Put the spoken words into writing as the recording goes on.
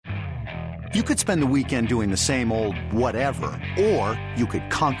You could spend the weekend doing the same old whatever, or you could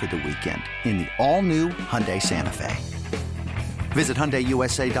conquer the weekend in the all-new Hyundai Santa Fe. Visit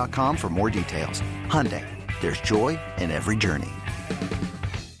HyundaiUSA.com for more details. Hyundai, there's joy in every journey.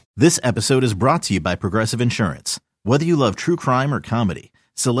 This episode is brought to you by Progressive Insurance. Whether you love true crime or comedy,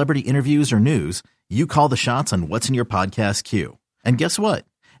 celebrity interviews or news, you call the shots on what's in your podcast queue. And guess what?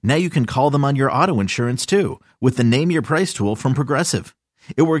 Now you can call them on your auto insurance too with the Name Your Price tool from Progressive.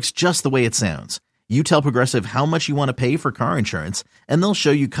 It works just the way it sounds. You tell Progressive how much you want to pay for car insurance, and they'll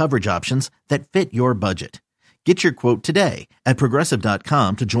show you coverage options that fit your budget. Get your quote today at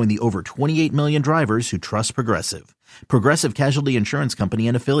Progressive.com to join the over 28 million drivers who trust Progressive. Progressive Casualty Insurance Company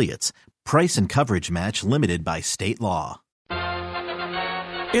and Affiliates. Price and coverage match limited by state law.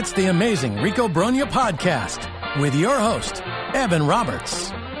 It's the Amazing Rico Brogna podcast with your host, Evan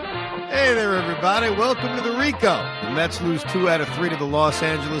Roberts. Hey there, everybody. Welcome to the Rico. The Mets lose 2 out of 3 to the Los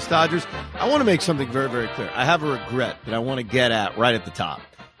Angeles Dodgers. I want to make something very, very clear. I have a regret that I want to get at right at the top.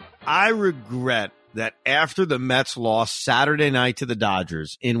 I regret that after the Mets lost Saturday night to the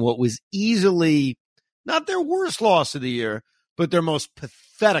Dodgers in what was easily not their worst loss of the year, but their most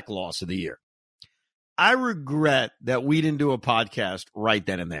pathetic loss of the year. I regret that we didn't do a podcast right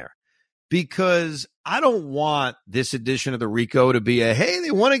then and there, because I don't want this edition of the Rico to be a, hey,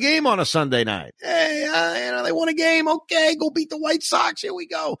 they won a game on a Sunday night. Hey, they won a game. Okay, go beat the White Sox. Here we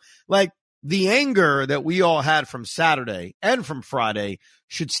go. Like, the anger that we all had from Saturday and from Friday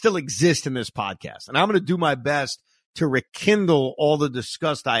should still exist in this podcast. And I'm going to do my best to rekindle all the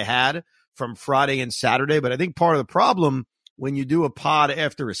disgust I had from Friday and Saturday. But I think part of the problem when you do a pod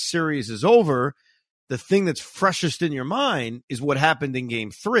after a series is over, the thing that's freshest in your mind is what happened in Game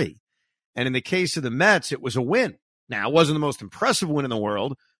 3. And in the case of the Mets, it was a win. Now, it wasn't the most impressive win in the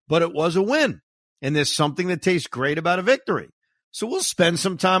world, but it was a win. And there's something that tastes great about a victory. So we'll spend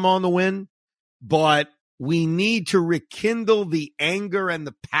some time on the win, but we need to rekindle the anger and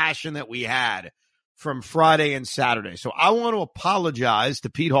the passion that we had from Friday and Saturday. So I want to apologize to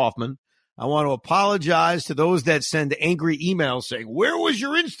Pete Hoffman. I want to apologize to those that send angry emails saying, where was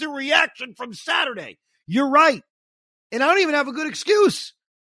your instant reaction from Saturday? You're right. And I don't even have a good excuse.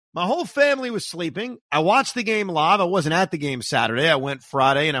 My whole family was sleeping. I watched the game live. I wasn't at the game Saturday. I went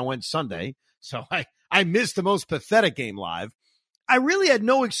Friday and I went Sunday. So I missed the most pathetic game live. I really had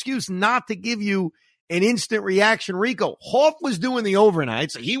no excuse not to give you an instant reaction, Rico. Hoff was doing the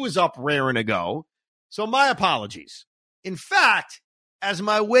overnight, so he was up raring to go. So my apologies. In fact, as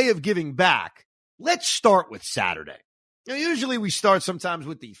my way of giving back, let's start with Saturday. Now, usually we start sometimes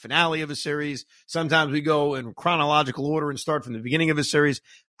with the finale of a series. Sometimes we go in chronological order and start from the beginning of a series.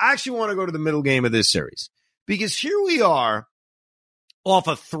 I actually want to go to the middle game of this series, because here we are off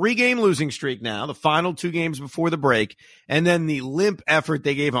a 3-game losing streak now, the final 2 games before the break, and then the limp effort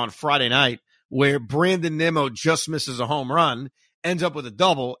they gave on Friday night where Brandon Nimmo just misses a home run, ends up with a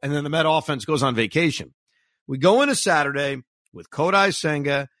double, and then the Met offense goes on vacation. We go into Saturday with Kodai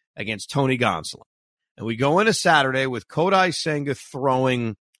Senga against Tony Gonsolin. And we go into Saturday with Kodai Senga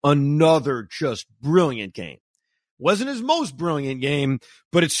throwing another just brilliant game. Wasn't his most brilliant game,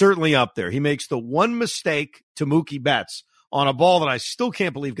 but it's certainly up there. He makes the one mistake to Mookie Betts on a ball that I still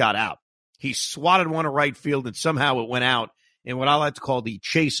can't believe got out. He swatted one to right field, and somehow it went out in what I like to call the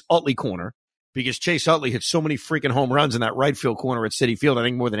Chase Utley corner, because Chase Utley hit so many freaking home runs in that right field corner at Citi Field, I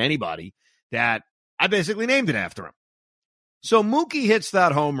think more than anybody, that I basically named it after him. So Mookie hits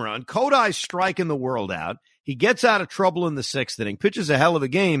that home run. Kodai striking the world out. He gets out of trouble in the 6th inning, pitches a hell of a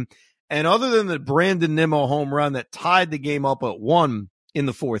game. And other than the Brandon Nimmo home run that tied the game up at 1 in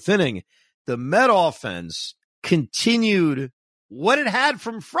the 4th inning, the Met offense continued what it had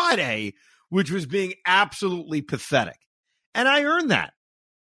from Friday, which was being absolutely pathetic. And I earned that.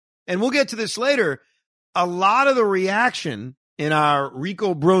 And we'll get to this later. A lot of the reaction in our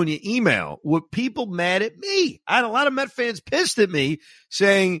Rico Brogna email were people mad at me. I had a lot of Met fans pissed at me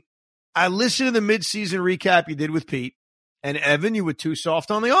saying, I listened to the midseason recap you did with Pete, and Evan, you were too soft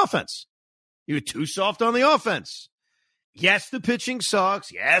on the offense. You were too soft on the offense. Yes, the pitching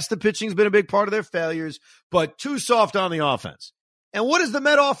sucks. Yes, the pitching's been a big part of their failures, but too soft on the offense. And what does the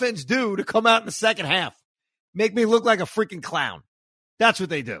Met offense do to come out in the second half? Make me look like a freaking clown. That's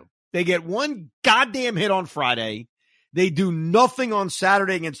what they do. They get one goddamn hit on Friday. They do nothing on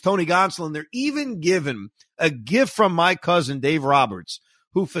Saturday against Tony Gonsolin. They're even given a gift from my cousin, Dave Roberts,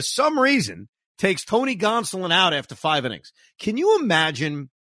 who for some reason takes Tony Gonsolin out after 5 innings. Can you imagine?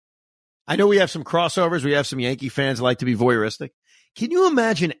 I know we have some crossovers. We have some Yankee fans that like to be voyeuristic. Can you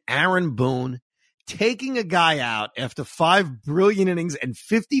imagine Aaron Boone taking a guy out after 5 brilliant innings and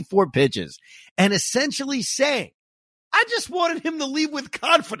 54 pitches and essentially saying, I just wanted him to leave with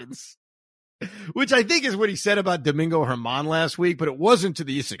confidence. which I think is what he said about Domingo Germán last week, but it wasn't to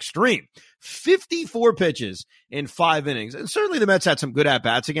this extreme. 54 pitches in 5 innings. And certainly the Mets had some good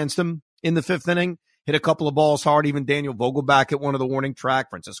at-bats against him in the 5th inning. Hit a couple of balls hard. Even Daniel Vogelback hit one of the warning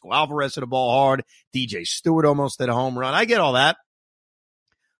track. Francisco Alvarez hit a ball hard. DJ Stewart almost hit a home run. I get all that.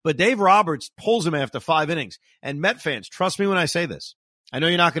 But Dave Roberts pulls him after 5 innings. And Met fans, trust me when I say this. I know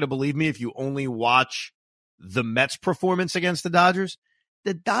you're not going to believe me if you only watch the Mets' performance against the Dodgers.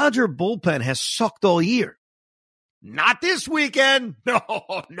 The Dodger bullpen has sucked all year. Not this weekend.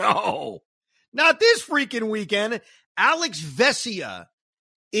 No. Not this freaking weekend. Alex Vesia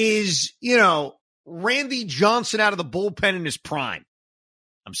is, Randy Johnson out of the bullpen in his prime.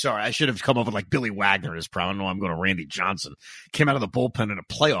 I'm sorry. I should have come up with like Billy Wagner in his prime. No, I'm going to Randy Johnson. Came out of the bullpen in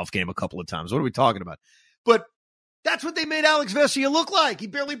a playoff game a couple of times. What are we talking about? But that's what they made Alex Vesia look like. He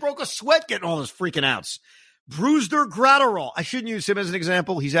barely broke a sweat getting all those freaking outs. Brusdar Graterol. I shouldn't use him as an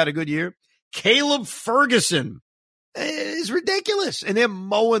example. He's had a good year. Caleb Ferguson is ridiculous. And they're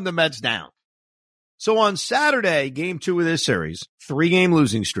mowing the Mets down. So on Saturday, game 2 of this series, 3-game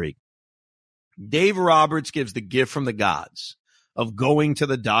losing streak, Dave Roberts gives the gift from the gods of going to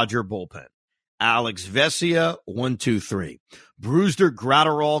the Dodger bullpen. Alex Vesia, 1-2-3. Brusdar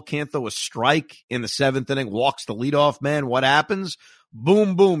Graterol can't throw a strike in the 7th inning, walks the leadoff man. What happens?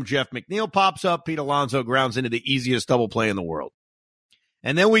 Boom, boom. Jeff McNeil pops up. Pete Alonso grounds into the easiest double play in the world.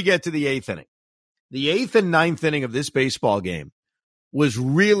 And then we get to the 8th inning. The 8th and 9th inning of this baseball game was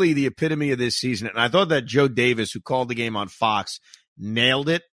really the epitome of this season. And I thought that Joe Davis, who called the game on Fox, nailed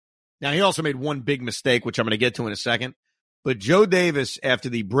it. Now, he also made one big mistake, which I'm going to get to in a second. But Joe Davis, after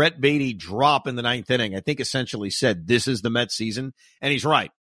the Brett Beatty drop in the 9th inning, I think essentially said, this is the Mets season. And he's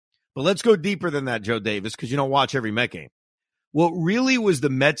right. But let's go deeper than that, Joe Davis, because you don't watch every Met game. What really was the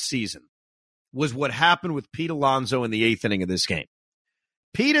Mets season was what happened with Pete Alonso in the 8th inning of this game.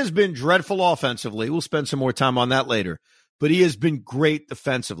 Pete has been dreadful offensively. We'll spend some more time on that later. But he has been great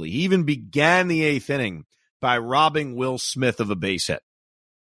defensively. He even began the 8th inning by robbing Will Smith of a base hit.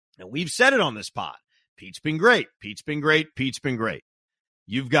 And we've said it on this pod. Pete's been great. Pete's been great. Pete's been great.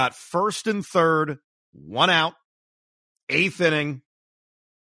 You've got 1st and 3rd, 1 out, 8th inning,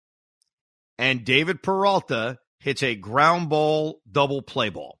 and David Peralta hits a ground ball double play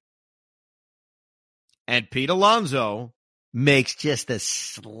ball. And Pete Alonso makes just a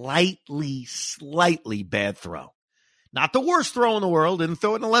slightly bad throw. Not the worst throw in the world. Didn't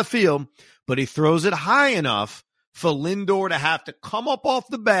throw it in the left field, but he throws it high enough for Lindor to have to come up off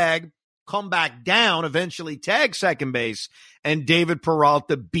the bag, come back down, eventually tag second base, and David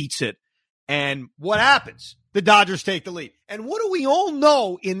Peralta beats it. And what happens? The Dodgers take the lead. And what do we all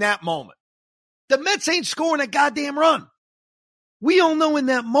know in that moment? The Mets ain't scoring a goddamn run. We all know in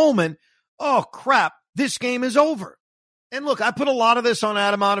that moment, oh, crap, this game is over. And look, I put a lot of this on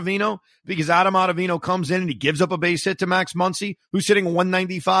Adam Ottavino because Adam Ottavino comes in and he gives up a base hit to Max Muncy, who's hitting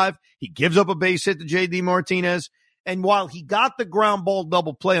 195. He gives up a base hit to J.D. Martinez. And while he got the ground ball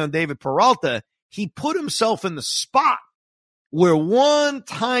double play on David Peralta, he put himself in the spot where one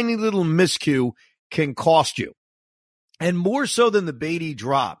tiny little miscue can cost you. And more so than the Beatty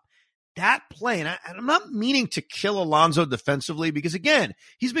drop, that play, and I'm not meaning to kill Alonso defensively because, again,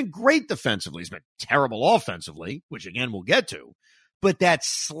 he's been great defensively. He's been terrible offensively, which, again, we'll get to. But that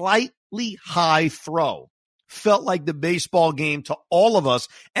slightly high throw felt like the baseball game to all of us,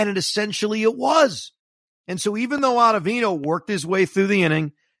 and it essentially it was. And so even though Ottavino worked his way through the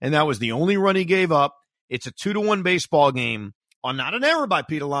inning, and that was the only run he gave up, it's a 2-1 baseball game on not an error by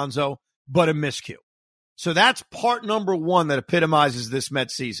Pete Alonso, but a miscue. So that's part number 1 that epitomizes this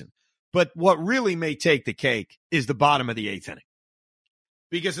Mets season. But what really may take the cake is the bottom of the 8th inning.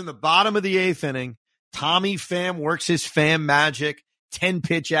 Because in the bottom of the 8th inning, Tommy Pham works his Pham magic,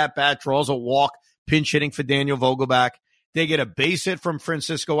 10-pitch at-bat, draws a walk, pinch hitting for Daniel Vogelback. They get a base hit from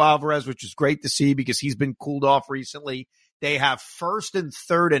Francisco Alvarez, which is great to see because he's been cooled off recently. They have 1st and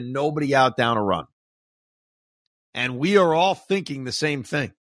 3rd and nobody out, down a run. And we are all thinking the same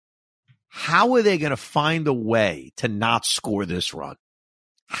thing. How are they going to find a way to not score this run?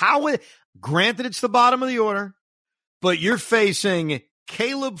 Granted, it's the bottom of the order, but you're facing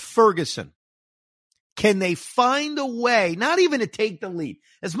Caleb Ferguson. Can they find a way, not even to take the lead?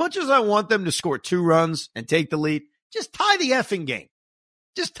 As much as I want them to score 2 runs and take the lead, just tie the effing game.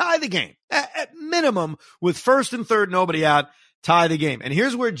 Just tie the game. At minimum, with 1st and 3rd, nobody out, tie the game. And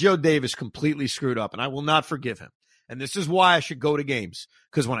here's where Joe Davis completely screwed up, and I will not forgive him. And this is why I should go to games.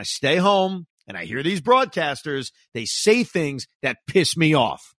 Because when I stay home and I hear these broadcasters, they say things that piss me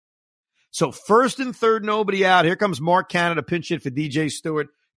off. So 1st and 3rd, nobody out. Here comes Mark Canada, pinch hit for DJ Stewart.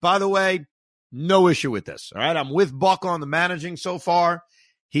 By the way, no issue with this. All right, I'm with Buck on the managing so far.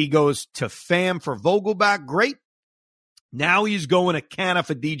 He goes to Pham for Vogelbach. Great. Now he's going to Canha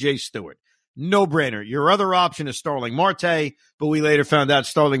for DJ Stewart. No brainer. Your other option is Starling Marte, but we later found out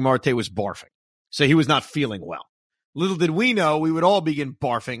Starling Marte was barfing. So he was not feeling well. Little did we know we would all begin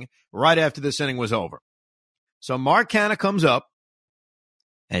barfing right after this inning was over. So Mark Canha comes up,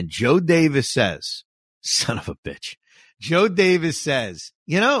 and Joe Davis says, son of a bitch. Joe Davis says,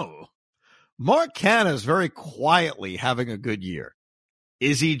 Mark Canha is very quietly having a good year.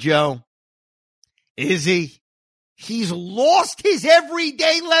 Is he, Joe? Is he? He's lost his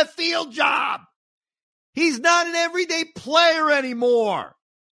everyday left field job. He's not an everyday player anymore.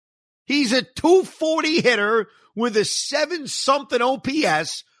 He's a 240 hitter with a 7-something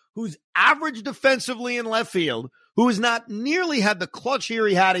OPS who's average defensively in left field, who has not nearly had the clutch year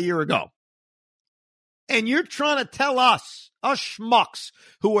he had a year ago. And you're trying to tell us schmucks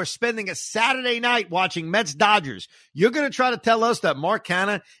who are spending a Saturday night watching Mets-Dodgers, you're going to try to tell us that Mark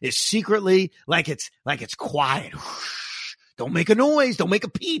Canha is secretly like it's quiet. Don't make a noise. Don't make a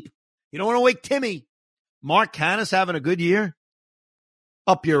peep. You don't want to wake Timmy. Mark Canha's having a good year?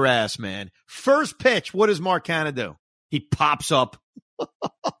 Up your ass, man. First pitch, what does Mark Canha do? He pops up.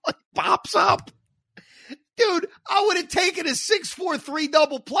 Pops up. Dude, I would have taken a 6-4-3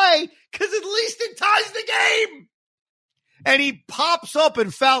 double play because at least it ties the game. And he pops up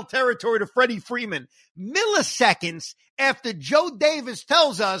in foul territory to Freddie Freeman milliseconds after Joe Davis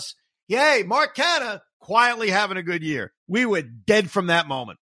tells us, yay, Mark Canha quietly having a good year. We were dead from that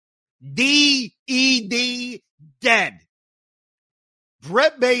moment. D-E-D, dead.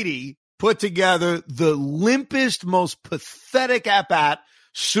 Brett Baty put together the limpest, most pathetic at-bat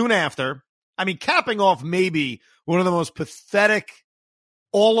soon after. I mean, capping off maybe one of the most pathetic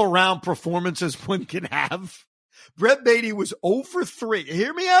all-around performances one can have. Brett Baty was 0 for 3.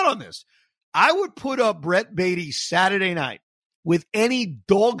 Hear me out on this. I would put up Brett Baty Saturday night with any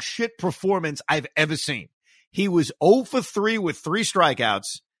dog shit performance I've ever seen. He was 0 for 3 with 3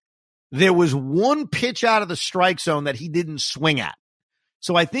 strikeouts. There was one pitch out of the strike zone that he didn't swing at.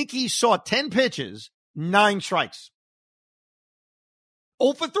 So I think he saw 10 pitches, 9 strikes.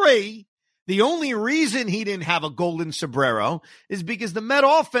 0 for 3. The only reason he didn't have a golden sombrero is because the Met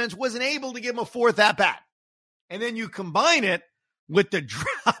offense wasn't able to give him a 4th at-bat. And then you combine it with the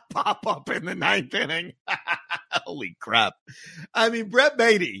drop pop-up in the 9th inning. Holy crap. I mean, Brett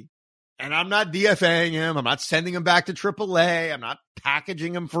Baty, and I'm not DFAing him. I'm not sending him back to AAA. I'm not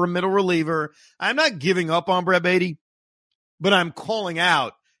packaging him for a middle reliever. I'm not giving up on Brett Baty, but I'm calling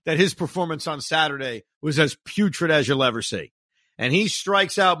out that his performance on Saturday was as putrid as you'll ever see. And he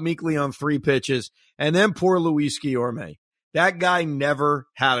strikes out meekly on 3 pitches. And then poor Luis Guillorme. That guy never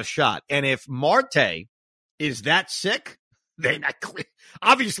had a shot. And if Marte is that sick, then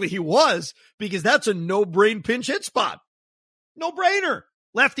obviously he was, because that's a no-brain pinch hit spot. No-brainer.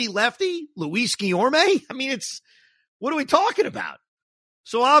 Lefty, Luis Guillorme. I mean, what are we talking about?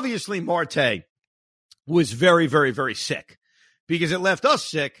 So obviously Marte was very, very, very sick, because it left us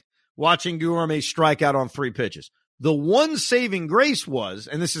sick watching Guillorme strike out on 3 pitches. The one saving grace was,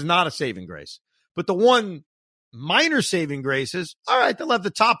 and this is not a saving grace, but the one minor saving grace is, all right, they left the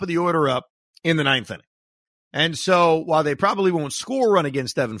top of the order up in the 9th inning. And so while they probably won't score a run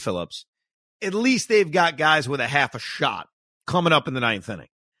against Devin Phillips, at least they've got guys with a half a shot coming up in the 9th inning.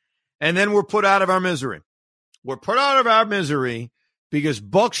 And then we're put out of our misery. We're put out of our misery because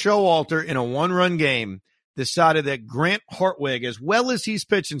Buck Showalter in a 1-run game decided that Grant Hartwig, as well as he's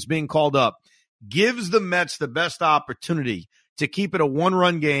pitching, is being called up, gives the Mets the best opportunity to keep it a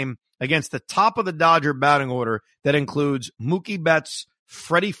 1-run game against the top of the Dodger batting order that includes Mookie Betts,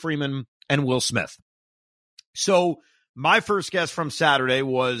 Freddie Freeman, and Will Smith. So my first guess from Saturday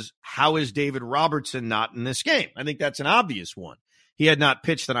was, how is David Robertson not in this game? I think that's an obvious one. He had not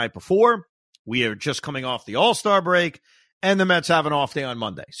pitched the night before. We are just coming off the All-Star break, and the Mets have an off day on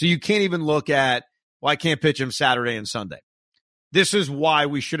Monday. So you can't even look at, well, I can't pitch him Saturday and Sunday. This is why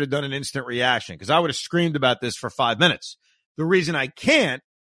we should have done an instant reaction, because I would have screamed about this for 5 minutes. The reason I can't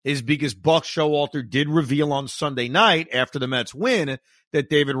is because Buck Showalter did reveal on Sunday night after the Mets win that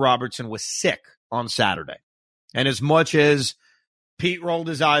David Robertson was sick on Saturday. And as much as Pete rolled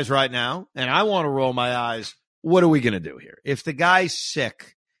his eyes right now, and I want to roll my eyes, what are we going to do here? If the guy's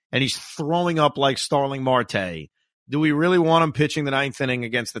sick and he's throwing up like Starling Marte, do we really want him pitching the 9th inning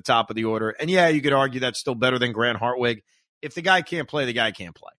against the top of the order? And yeah, you could argue that's still better than Grant Hartwig. If the guy can't play, the guy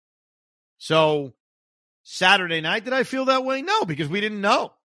can't play. So Saturday night, did I feel that way? No, because we didn't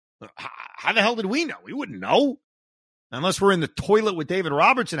know. How the hell did we know? We wouldn't know. Unless we're in the toilet with David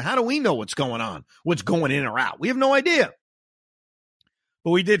Robertson, how do we know what's going on, what's going in or out? We have no idea.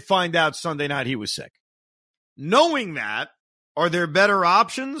 But we did find out Sunday night he was sick. Knowing that, Are there better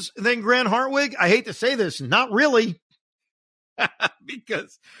options than Grant Hartwig? I hate to say this, not really.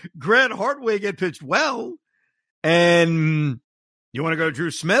 Because Grant Hartwig had pitched well. And you want to go to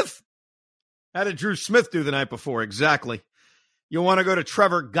Drew Smith? How did Drew Smith do the night before? Exactly. You want to go to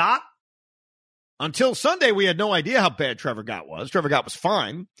Trevor Gott? Until Sunday, we had no idea how bad Trevor Gott was. Trevor Gott was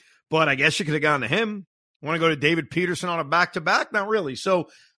fine, but I guess you could have gone to him. Want to go to David Peterson on a back-to-back? Not really. So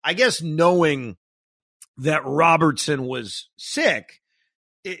I guess knowing that Robertson was sick,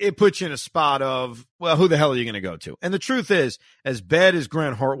 it puts you in a spot of, well, who the hell are you going to go to? And the truth is, as bad as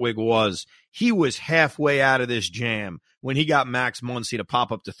Grant Hartwig was, he was halfway out of this jam when he got Max Muncy to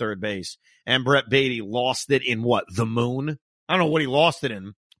pop up to third base. And Brett Baty lost it in what? The moon? I don't know what he lost it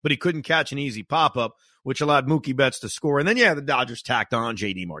in, but he couldn't catch an easy pop-up, which allowed Mookie Betts to score. And then, the Dodgers tacked on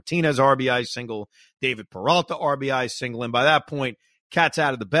J.D. Martinez RBI single, David Peralta RBI single. And by that point, cat's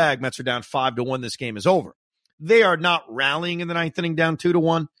out of the bag. Mets are down 5-1. This game is over. They are not rallying in the ninth inning down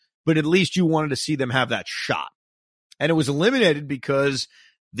 2-1, but at least you wanted to see them have that shot. And it was eliminated because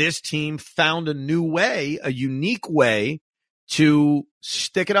this team found a new way, a unique way to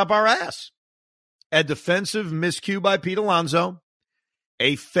stick it up our ass. A defensive miscue by Pete Alonso,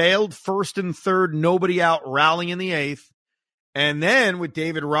 a failed first and third, nobody out rallying in the eighth, and then with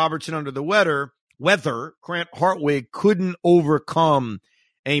David Robertson under the weather, Grant Hartwig couldn't overcome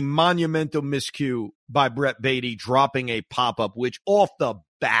a monumental miscue by Brett Baty dropping a pop-up, which off the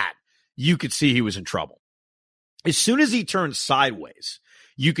bat, you could see he was in trouble. As soon as he turned sideways,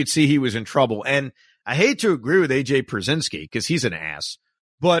 you could see he was in trouble. And I hate to agree with A.J. Pierzynski because he's an ass,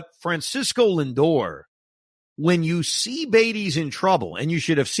 but Francisco Lindor, when you see Baty's in trouble, and you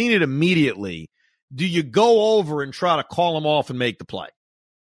should have seen it immediately, do you go over and try to call him off and make the play?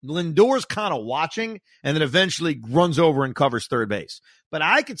 Lindor's kind of watching and then eventually runs over and covers third base. But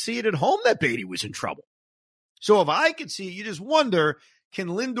I could see it at home that Baty was in trouble. So if I could see it, you just wonder, can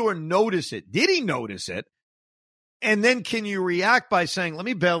Lindor notice it? Did he notice it? And then can you react by saying, let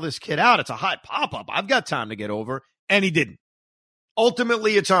me bail this kid out. It's a high pop-up. I've got time to get over. And he didn't.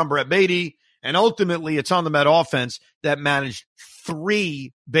 Ultimately, it's on Brett Baty. And ultimately, it's on the Met offense that managed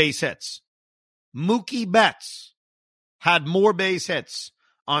 3 base hits. Mookie Betts had more base hits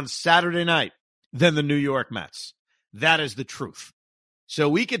on Saturday night than the New York Mets. That is the truth. So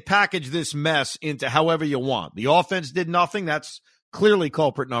we could package this mess into however you want. The offense did nothing. That's clearly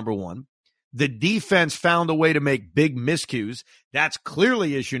culprit number 1. The defense found a way to make big miscues. That's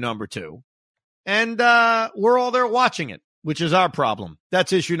clearly issue number 2. And we're all there watching it, which is our problem.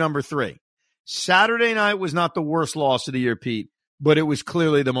 That's issue number 3. Saturday night was not the worst loss of the year, Pete, but it was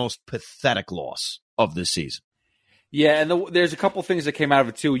clearly the most pathetic loss of this season. Yeah, and there's a couple things that came out of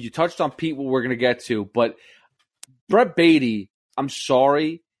it, too. You touched on Pete, what we're going to get to, but Brett Baty, I'm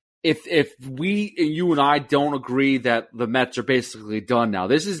sorry, if we, you and I, don't agree that the Mets are basically done now.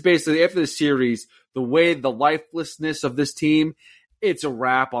 This is basically, after the series, the way, the lifelessness of this team, it's a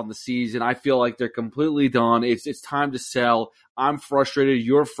wrap on the season. I feel like they're completely done. It's time to sell. I'm frustrated.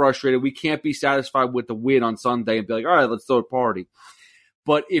 You're frustrated. We can't be satisfied with the win on Sunday and be like, all right, let's throw a party.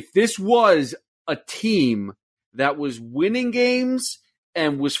 But if this was a team that was winning games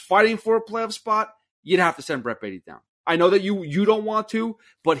and was fighting for a playoff spot, you'd have to send Brett Baty down. I know that you don't want to,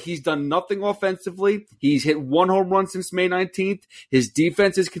 but he's done nothing offensively. He's hit 1 home run since May 19th. His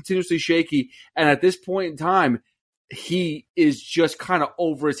defense is continuously shaky. And at this point in time, he is just kind of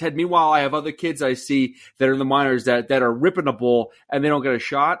over his head. Meanwhile, I have other kids I see that are in the minors that are ripping the ball and they don't get a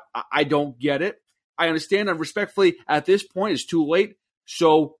shot. I don't get it. I understand, and respectfully, at this point, it's too late.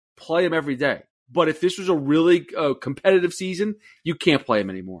 So play him every day. But if this was a really competitive season, you can't play him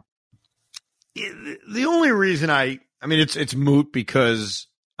anymore. The only reason I mean, it's moot because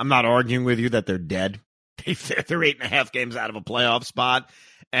I'm not arguing with you that they're dead. They're 8.5 games out of a playoff spot,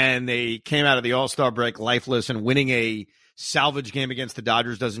 and they came out of the All-Star break lifeless, and winning a salvage game against the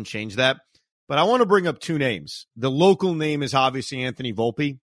Dodgers doesn't change that. But I want to bring up 2 names. The local name is obviously Anthony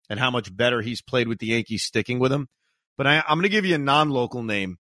Volpe and how much better he's played with the Yankees sticking with him. But I'm going to give you a non-local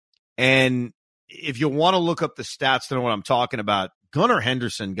name, and if you want to look up the stats to know what I'm talking about, Gunnar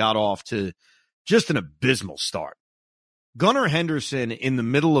Henderson got off to just an abysmal start. Gunnar Henderson in the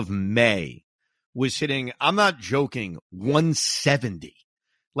middle of May was hitting, I'm not joking, 170.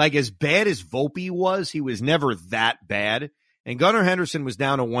 Like as bad as Volpe was, he was never that bad. And Gunnar Henderson was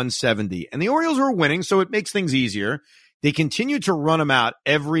down to 170. And the Orioles were winning, so it makes things easier. They continued to run him out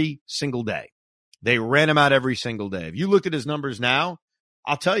every single day. They ran him out every single day. If you look at his numbers now,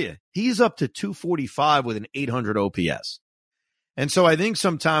 I'll tell you, he's up to 245 with an 800 OPS. And so I think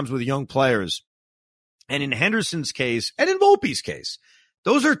sometimes with young players, and in Henderson's case, and in Volpe's case,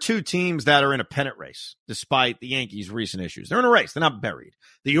 Those are two teams that are in a pennant race, despite the Yankees' recent issues. They're in a race. They're not buried.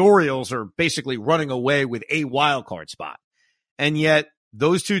 The Orioles are basically running away with a wild card spot. And yet,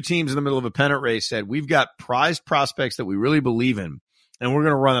 those two teams in the middle of a pennant race said, we've got prized prospects that we really believe in, and we're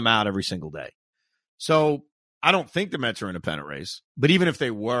going to run them out every single day. So I don't think the Mets are in a pennant race, but even if they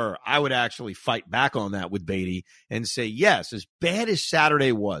were, I would actually fight back on that with Beatty and say, yes, as bad as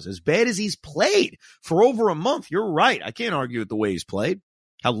Saturday was, as bad as he's played for over a month, you're right. I can't argue with the way he's played.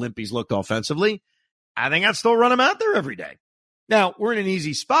 How limp he's looked offensively, I think I'd still run him out there every day. Now, we're in an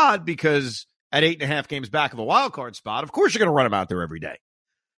easy spot because at 8.5 games back of a wild card spot, of course you're going to run him out there every day.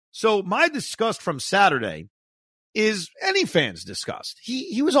 So my disgust from Saturday is any fan's disgust.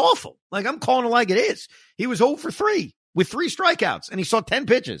 He was awful. Like, I'm calling it like it is. He was 0 for 3 with 3 strikeouts, and he saw 10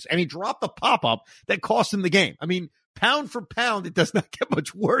 pitches, and he dropped the pop-up that cost him the game. I mean, pound for pound, it does not get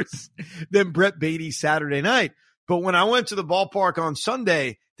much worse than Brett Beatty Saturday night. But when I went to the ballpark on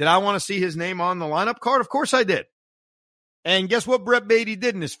Sunday, did I want to see his name on the lineup card? Of course I did. And guess what Brett Beatty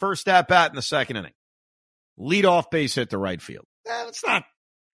did in his first at-bat in the second inning? Lead-off base hit to right field. Let's not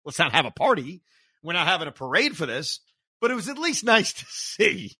have a party. We're not having a parade for this. But it was at least nice to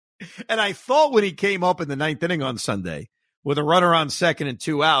see. And I thought when he came up in the 9th inning on Sunday with a runner on second and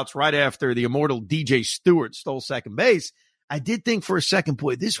 2 outs right after the immortal DJ Stewart stole second base, I did think for a second,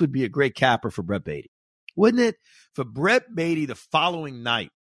 boy, this would be a great capper for Brett Beatty. Wouldn't it? For Brett Beatty the following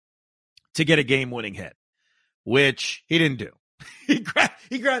night to get a game-winning hit, which he didn't do. He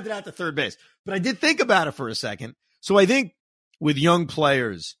grounded out to third base. But I did think about it for a second. So I think with young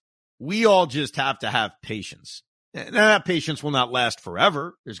players, we all just have to have patience. And that patience will not last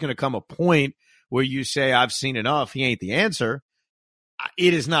forever. There's going to come a point where you say, I've seen enough. He ain't the answer.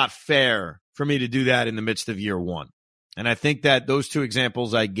 It is not fair for me to do that in the midst of year one. And I think that those two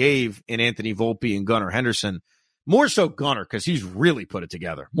examples I gave in Anthony Volpe and Gunnar Henderson, more so Gunnar because he's really put it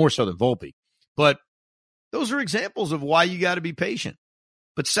together, more so than Volpe. But those are examples of why you got to be patient.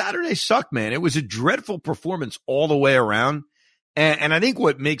 But Saturday sucked, man. It was a dreadful performance all the way around. And I think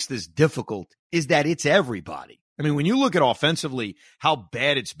what makes this difficult is that it's everybody. I mean, when you look at offensively how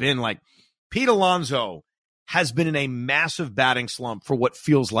bad it's been, like Pete Alonso has been in a massive batting slump for what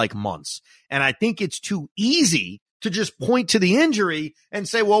feels like months. And I think it's too easy to just point to the injury and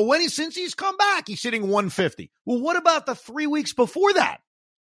say, well, since he's come back, he's hitting 150. Well, what about the 3 weeks before that?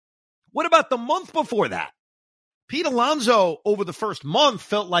 What about the month before that? Pete Alonso over the first month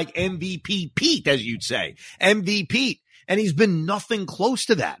felt like MVP Pete, as you'd say, MVP. And he's been nothing close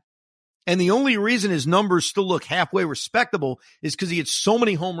to that. And the only reason his numbers still look halfway respectable is because he hit so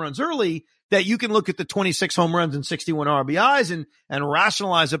many home runs early that you can look at the 26 home runs and 61 RBIs and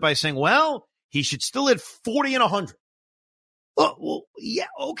rationalize it by saying, well, he should still hit 40 and 100. Well, yeah,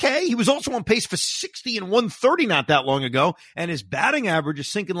 okay. He was also on pace for 60 and 130 not that long ago, and his batting average is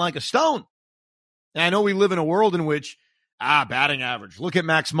sinking like a stone. And I know we live in a world in which, batting average. Look at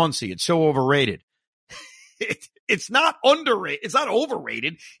Max Muncy. It's so overrated. It's not underrated. It's not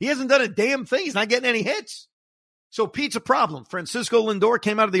overrated. He hasn't done a damn thing. He's not getting any hits. So Pete's a problem. Francisco Lindor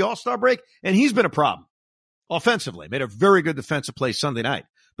came out of the All-Star break, and he's been a problem. Offensively, made a very good defensive play Sunday night.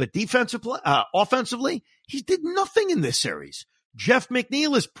 But offensively, he did nothing in this series. Jeff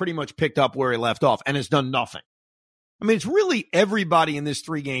McNeil has pretty much picked up where he left off and has done nothing. I mean, it's really everybody in this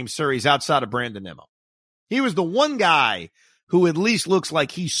 3-game series outside of Brandon Nimmo. He was the one guy who at least looks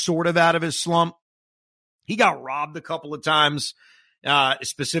like he's sort of out of his slump. He got robbed a couple of times,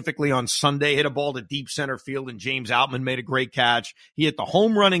 specifically on Sunday, hit a ball to deep center field, and James Outman made a great catch. He hit the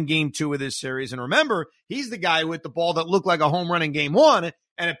home run in game 2 of this series. And remember, he's the guy who hit the ball that looked like a home run in game 1,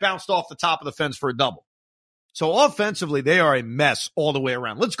 and it bounced off the top of the fence for a double. So offensively, they are a mess all the way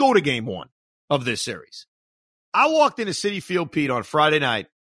around. Let's go to game 1 of this series. I walked into Citi Field, Pete, on Friday night,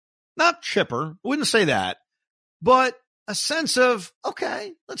 not chipper, wouldn't say that, but a sense of,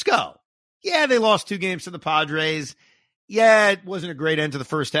 okay, let's go. Yeah, they lost 2 games to the Padres. Yeah, it wasn't a great end to the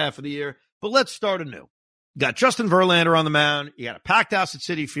first half of the year, but let's start anew. You got Justin Verlander on the mound. You got a packed house at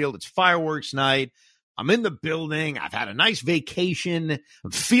Citi Field. It's fireworks night. I'm in the building. I've had a nice vacation.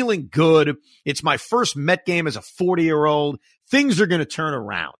 I'm feeling good. It's my first Met game as a 40-year-old. Things are going to turn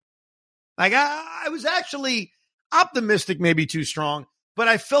around. Like, I was actually optimistic, maybe too strong, but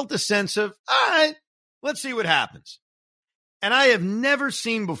I felt a sense of, all right, let's see what happens. And I have never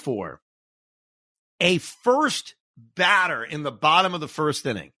seen before a first batter in the bottom of the first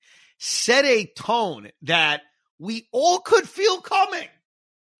inning set a tone that we all could feel coming.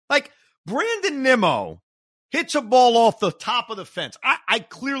 Like, Brandon Nimmo hits a ball off the top of the fence. I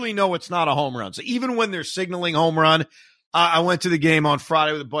clearly know it's not a home run. So even when they're signaling home run, I went to the game on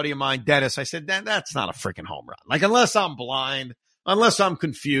Friday with a buddy of mine, Dennis. I said, that's not a freaking home run. Like, unless I'm blind, unless I'm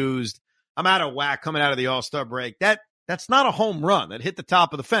confused, I'm out of whack coming out of the All-Star break. That's not a home run. That hit the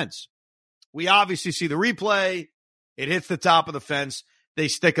top of the fence. We obviously see the replay. It hits the top of the fence. They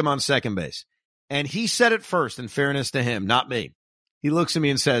stick him on second base. And he said it first, in fairness to him, not me. He looks at me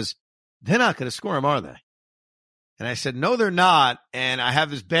and says, they're not going to score him, are they? And I said, no, they're not. And I have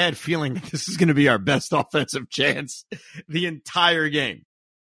this bad feeling that this is going to be our best offensive chance the entire game.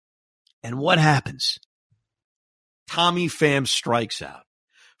 And what happens? Tommy Pham strikes out.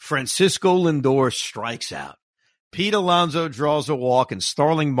 Francisco Lindor strikes out. Pete Alonso draws a walk, and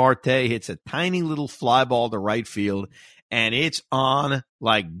Starling Marte hits a tiny little fly ball to right field, and it's on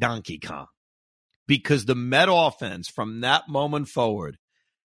like Donkey Kong. Because the Met offense from that moment forward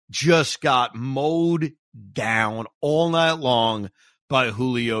just got mowed down all night long by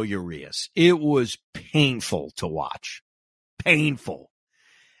Julio Urias. It was painful to watch. Painful.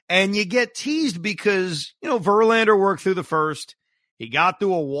 And you get teased because, Verlander worked through the first. He got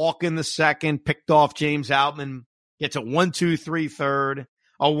through a walk in the second, picked off James Outman. Gets a 1-2-3 third,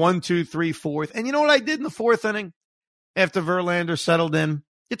 a 1-2-3 fourth. And you know what I did in the fourth inning after Verlander settled in?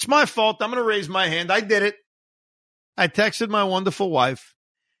 It's my fault. I'm going to raise my hand. I did it. I texted my wonderful wife,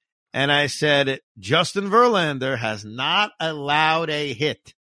 and I said, Justin Verlander has not allowed a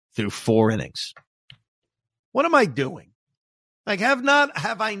hit through 4 innings. What am I doing? Like,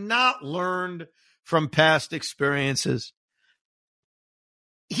 have I not learned from past experiences?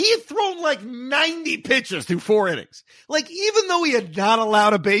 He had thrown like 90 pitches through 4 innings. Like, even though he had not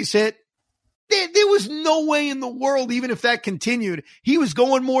allowed a base hit, there was no way in the world, even if that continued, he was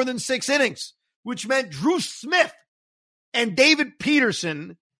going more than 6 innings, which meant Drew Smith and David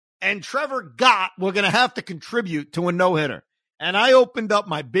Peterson and Trevor Gott were going to have to contribute to a no-hitter. And I opened up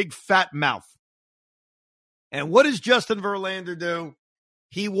my big fat mouth. And what does Justin Verlander do?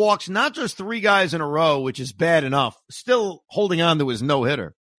 He walks not just 3 guys in a row, which is bad enough, still holding on to his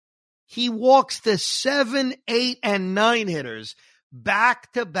no-hitter. He walks the 7, 8, and 9 hitters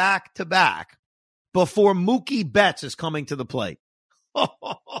back to back to back before Mookie Betts is coming to the plate. Oh,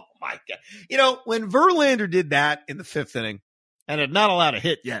 my God. When Verlander did that in the 5th inning and had not allowed a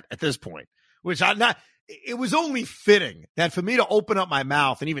hit yet at this point, it was only fitting that for me to open up my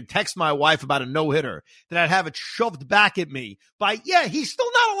mouth and even text my wife about a no-hitter, that I'd have it shoved back at me by, he's still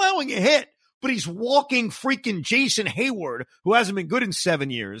not allowing a hit, but he's walking freaking Jason Hayward, who hasn't been good in 7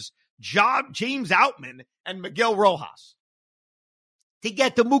 years, James Outman, and Miguel Rojas to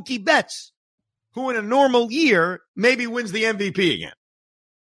get to Mookie Betts, who in a normal year maybe wins the MVP again.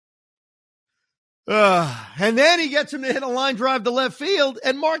 And then he gets him to hit a line drive to left field,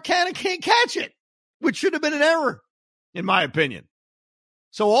 and Mark Canha can't catch it, which should have been an error, in my opinion.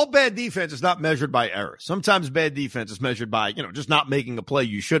 So all bad defense is not measured by error. Sometimes bad defense is measured by, just not making a play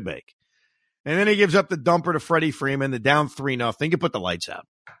you should make. And then he gives up the dumper to Freddie Freeman, the down 3-0. You put the lights out.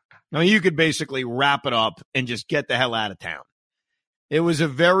 I mean, you could basically wrap it up and just get the hell out of town. It was a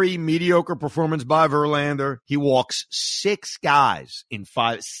very mediocre performance by Verlander. He walks 6 guys in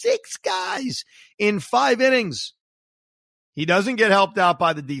 5 innings. He doesn't get helped out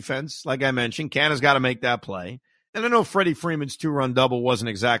by the defense. Like I mentioned, Canha's got to make that play. And I know Freddie Freeman's 2-run double wasn't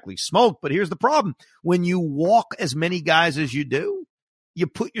exactly smoke, but here's the problem. When you walk as many guys as you do, you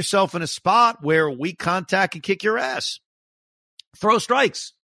put yourself in a spot where weak contact can kick your ass. Throw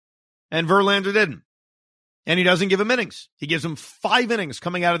strikes. And Verlander didn't. And he doesn't give him innings. He gives him 5 innings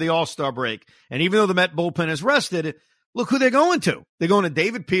coming out of the All-Star break. And even though the Met bullpen is rested, look who they're going to. They're going to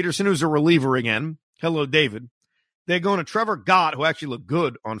David Peterson, who's a reliever again. Hello, David. They're going to Trevor Gott, who actually looked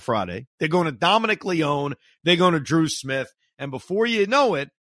good on Friday. They're going to Dominic Leone. They're going to Drew Smith. And before you know it,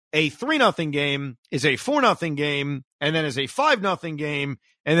 a 3-0 game is a 4-0 game, and then is a 5-0 game,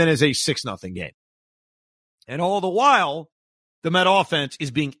 and then is a 6-0 game. And all the while, the Met offense is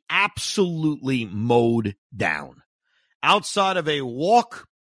being absolutely mowed down. Outside of a walk,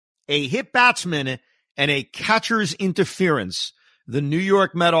 a hit batsman, and a catcher's interference, the New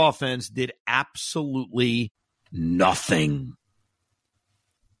York Met offense did absolutely nothing.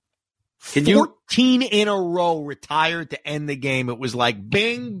 14 in a row retired to end the game. It was like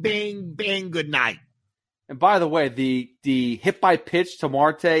bang, bang, bang, good night. And by the way, the hit by pitch to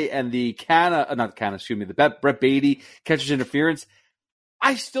Marte and the the Brett Beatty catcher's interference,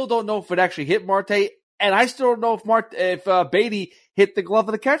 I still don't know if it actually hit Marte, and I still don't know if Beatty hit the glove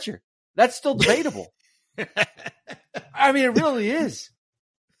of the catcher. That's still debatable. I mean, it really is.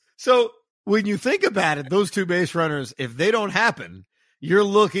 So when you think about it, those 2 base runners, if they don't happen, you're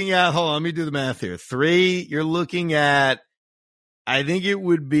looking at, hold on, let me do the math here. 3, you're looking at, I think it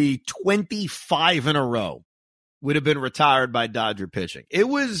would be 25 in a row would have been retired by Dodger pitching. It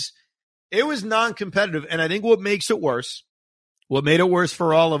was non-competitive. And I think what makes it worse, what made it worse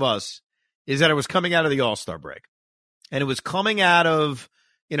for all of us is that it was coming out of the All-Star break. And it was coming out of,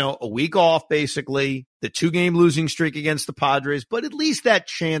 a week off, basically, the 2-game losing streak against the Padres, but at least that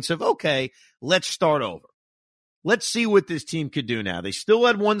chance of, okay, let's start over. Let's see what this team could do now. They still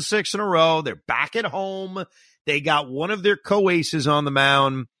had 1-6 in a row. They're back at home. They got one of their co-aces on the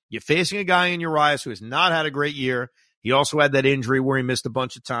mound. You're facing a guy in Urias who has not had a great year. He also had that injury where he missed a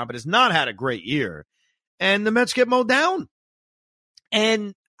bunch of time, but has not had a great year. And the Mets get mowed down.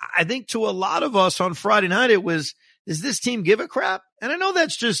 And I think to a lot of us on Friday night, it was, does this team give a crap? And I know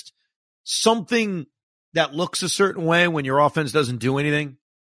that's just something that looks a certain way when your offense doesn't do anything.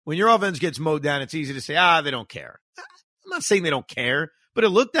 When your offense gets mowed down, it's easy to say, they don't care. I'm not saying they don't care, but it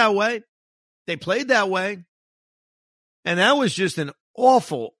looked that way. They played that way. And that was just an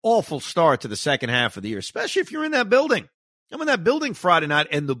awful, awful start to the second half of the year, especially if you're in that building. I'm in that building Friday night,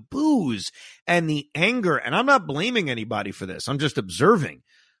 and the boos and the anger, and I'm not blaming anybody for this, I'm just observing,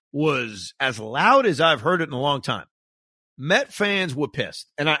 was as loud as I've heard it in a long time. Met fans were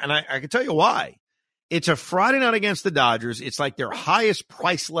pissed, and I can tell you why. It's a Friday night against the Dodgers. It's like their highest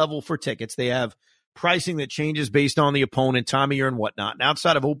price level for tickets. They have pricing that changes based on the opponent, time of year, and whatnot. And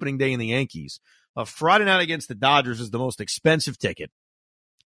outside of opening day in the Yankees, a Friday night against the Dodgers is the most expensive ticket.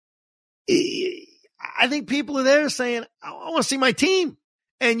 I think people are there saying, I want to see my team.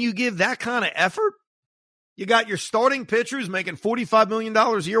 And you give that kind of effort. You got your starting pitchers making $45 million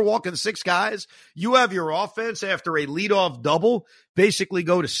a year, walking 6 guys. You have your offense after a leadoff double basically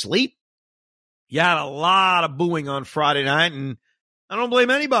go to sleep. You had a lot of booing on Friday night, and I don't blame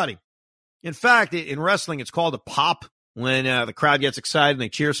anybody. In fact, in wrestling, it's called a pop when the crowd gets excited and they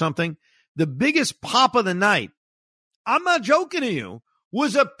cheer something. The biggest pop of the night, I'm not joking to you,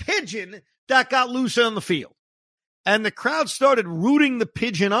 was a pigeon that got loose on the field. And the crowd started rooting the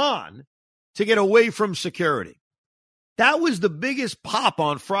pigeon on to get away from security. That was the biggest pop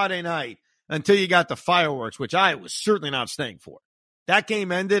on Friday night until you got the fireworks, which I was certainly not staying for. That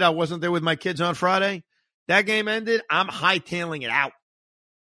game ended. I wasn't there with my kids on Friday. That game ended. I'm hightailing it out.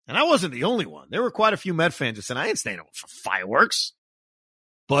 And I wasn't the only one. There were quite a few Met fans that said, I ain't staying for fireworks.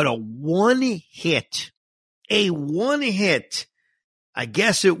 But a one hit, I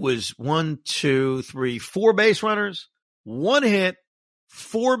guess it was 4 base runners, 1 hit,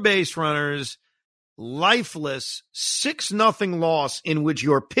 4 base runners, lifeless, 6-0 loss in which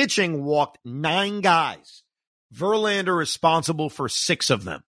your pitching walked 9 guys. Verlander responsible for 6 of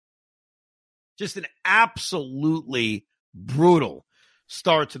them. Just an absolutely brutal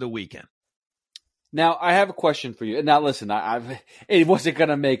start to the weekend. Now, I have a question for you. Now, listen, it wasn't going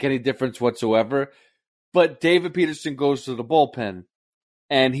to make any difference whatsoever, but David Peterson goes to the bullpen,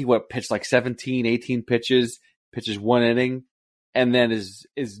 and he pitched like 17, 18 pitches, pitches 1 inning, and then is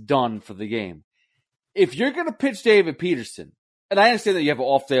done for the game. If you're going to pitch David Peterson, and I understand that you have an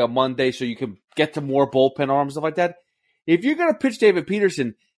off day on Monday so you can get to more bullpen arms, stuff like that. If you're going to pitch David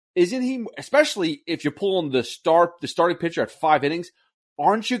Peterson, isn't he, especially if you're pulling the starting pitcher at 5 innings,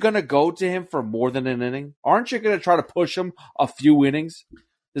 aren't you going to go to him for more than an inning? Aren't you going to try to push him a few innings?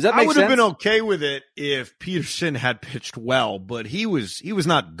 Does that make sense? I would have been okay with it if Peterson had pitched well, but he was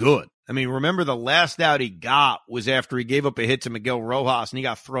not good. I mean, remember the last out he got was after he gave up a hit to Miguel Rojas and he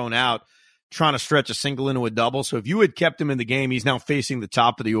got thrown out trying to stretch a single into a double. So if you had kept him in the game, he's now facing the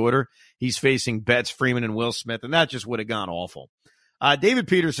top of the order. He's facing Betts, Freeman, and Will Smith, and that just would have gone awful. David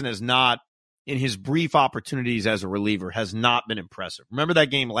Peterson has not, in his brief opportunities as a reliever, has not been impressive. Remember that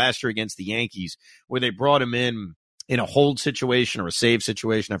game last year against the Yankees where they brought him in a hold situation or a save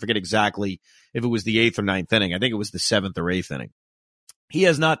situation? I forget exactly if it was the 8th or 9th inning. I think it was the 7th or 8th inning. He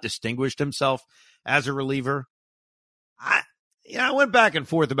has not distinguished himself as a reliever. I went back and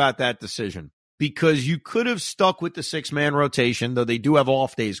forth about that decision because you could have stuck with the 6-man rotation, though they do have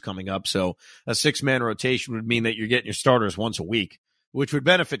off days coming up. So a 6-man rotation would mean that you're getting your starters once a week, which would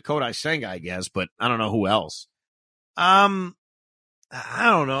benefit Kodai Senga, I guess, but I don't know who else. I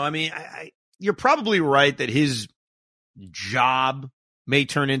don't know. I mean, you're probably right that his job may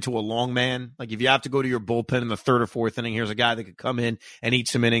turn into a long man. Like if you have to go to your bullpen in the 3rd or 4th inning, here's a guy that could come in and eat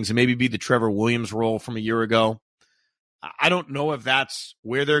some innings and maybe be the Trevor Williams role from a year ago. I don't know if that's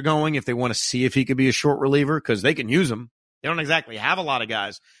where they're going, if they want to see if he could be a short reliever, because they can use him. They don't exactly have a lot of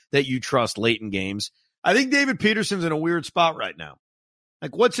guys that you trust late in games. I think David Peterson's in a weird spot right now.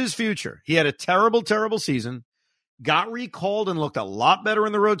 Like, what's his future? He had a terrible, terrible season, got recalled and looked a lot better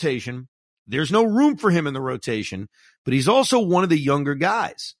in the rotation. There's no room for him in the rotation, but he's also one of the younger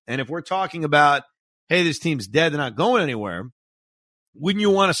guys. And if we're talking about, hey, this team's dead, they're not going anywhere, wouldn't you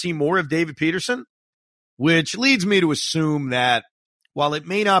want to see more of David Peterson? Which leads me to assume that while it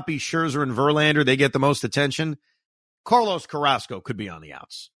may not be Scherzer and Verlander, they get the most attention, Carlos Carrasco could be on the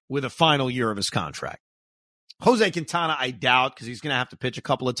outs with a final year of his contract. Jose Quintana, I doubt, because he's going to have to pitch a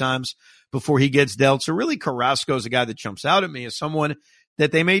couple of times before he gets dealt. So really, Carrasco is a guy that jumps out at me as someone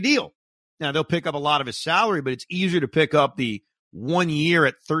that they may deal. Now, they'll pick up a lot of his salary, but it's easier to pick up the 1 year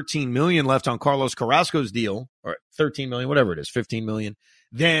at $13 million left on Carlos Carrasco's deal, or $13 million, whatever it is, $15 million,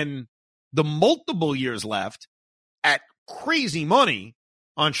 than the multiple years left at crazy money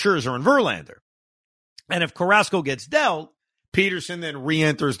on Scherzer and Verlander. And if Carrasco gets dealt, Peterson then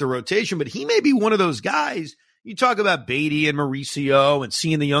re-enters the rotation, but he may be one of those guys. You talk about Beatty and Mauricio and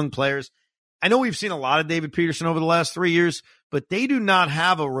seeing the young players. I know we've seen a lot of David Peterson over the last 3 years, but they do not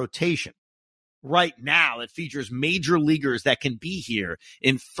have a rotation right now that features major leaguers that can be here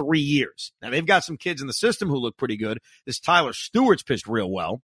in 3 years. Now, they've got some kids in the system who look pretty good. This Tyler Stewart's pitched real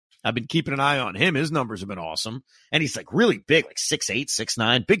well. I've been keeping an eye on him. His numbers have been awesome. And he's like really big, like 6'8",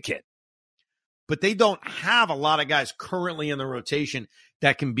 6'9", big kid. But they don't have a lot of guys currently in the rotation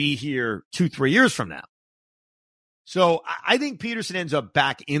that can be here 2-3 years from now. So I think Peterson ends up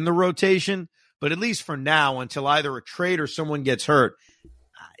back in the rotation, but at least for now, until either a trade or someone gets hurt,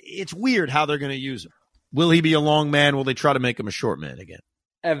 it's weird how they're going to use him. Will he be a long man? Will they try to make him a short man again?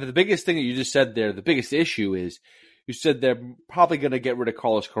 And the biggest thing that you just said there, the biggest issue is you said they're probably going to get rid of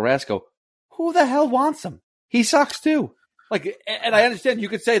Carlos Carrasco. Who the hell wants him? He sucks too. Like, and I understand you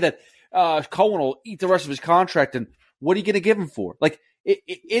could say that Cohen will eat the rest of his contract, and what are you going to give him for? Like,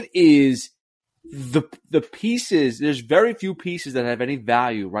 it is the pieces. There's very few pieces that have any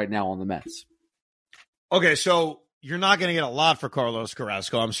value right now on the Mets. Okay, so you're not going to get a lot for Carlos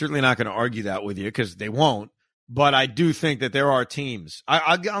Carrasco. I'm certainly not going to argue that with you because they won't. But I do think that there are teams.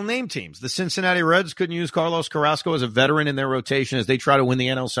 I'll name teams. The Cincinnati Reds couldn't use Carlos Carrasco as a veteran in their rotation as they try to win the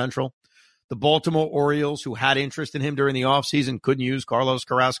NL Central. The Baltimore Orioles, who had interest in him during the offseason, couldn't use Carlos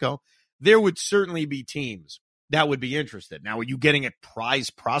Carrasco. There would certainly be teams that would be interested. Now, are you getting a prize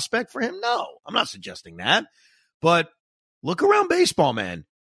prospect for him? No, I'm not suggesting that. But look around baseball, man.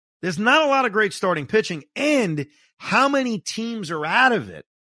 There's not a lot of great starting pitching. And how many teams are out of it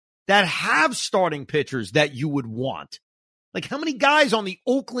that have starting pitchers that you would want? Like, how many guys on the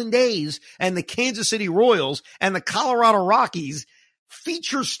Oakland A's and the Kansas City Royals and the Colorado Rockies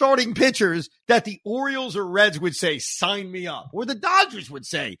feature starting pitchers that the Orioles or Reds would say, sign me up? Or the Dodgers would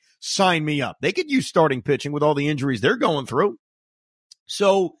say, sign me up. They could use starting pitching with all the injuries they're going through.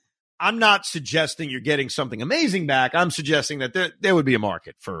 So I'm not suggesting you're getting something amazing back. I'm suggesting that there would be a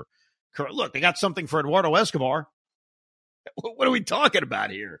market for, look, they got something for Eduardo Escobar. What are we talking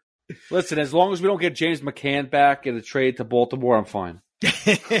about here? Listen, as long as we don't get James McCann back in the trade to Baltimore, I'm fine.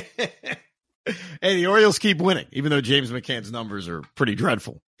 Hey, the Orioles keep winning, even though James McCann's numbers are pretty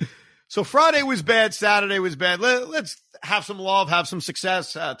dreadful. So Friday was bad. Saturday was bad. Let's have some love, have some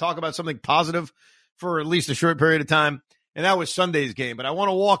success, talk about something positive for at least a short period of time. And that was Sunday's game. But I want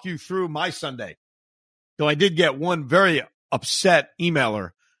to walk you through my Sunday. Though I did get one very upset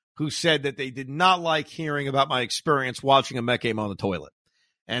emailer who said that they did not like hearing about my experience watching a Met game on the toilet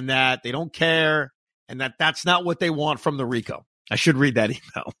and that they don't care and that that's not what they want from the Rico. I should read that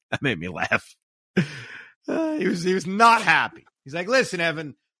email. That made me laugh. He was not happy. He's like, listen,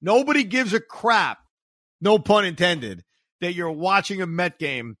 Evan, nobody gives a crap, no pun intended, that you're watching a Met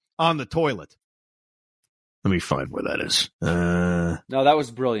game on the toilet. Let me find where that is. No, that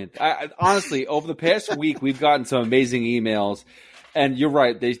was brilliant. I honestly, over the past week, we've gotten some amazing emails. And you're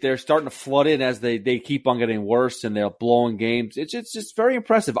right. They're starting to flood in as they keep on getting worse and they're blowing games. It's just very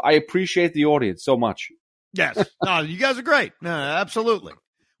impressive. I appreciate the audience so much. Yes. No, you guys are great. No, absolutely.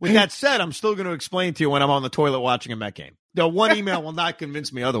 With that said, I'm still going to explain to you when I'm on the toilet watching a Met game. The one email will not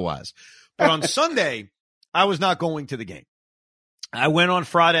convince me otherwise. But on Sunday, I was not going to the game. I went on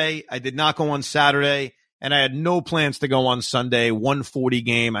Friday. I did not go on Saturday. And I had no plans to go on Sunday. 1:40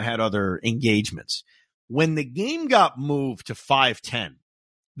 game. I had other engagements. When the game got moved to 5:10,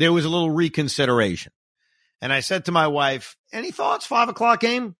 there was a little reconsideration. And I said to my wife, any thoughts, 5 o'clock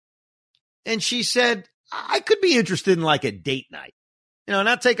game? And she said, I could be interested in like a date night. You know,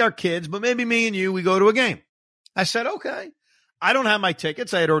 not take our kids, but maybe me and you, we go to a game. I said, okay. I don't have my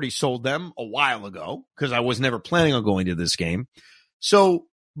tickets. I had already sold them a while ago because I was never planning on going to this game. So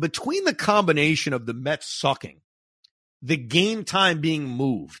between the combination of the Mets sucking, the game time being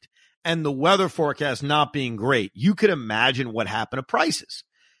moved, and the weather forecast not being great, you could imagine what happened to prices.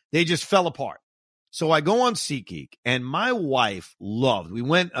 They just fell apart. So I go on SeatGeek, and my wife loved. We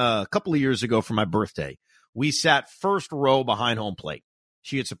went a couple of years ago for my birthday. We sat first row behind home plate.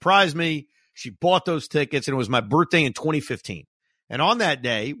 She had surprised me. She bought those tickets, and it was my birthday in 2015. And on that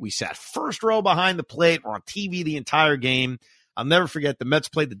day, we sat first row behind the plate. We're on TV the entire game. I'll never forget the Mets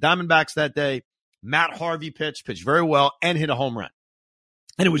played the Diamondbacks that day. Matt Harvey pitched very well, and hit a home run.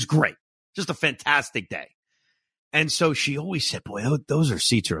 And it was great. Just a fantastic day. And so she always said, boy, those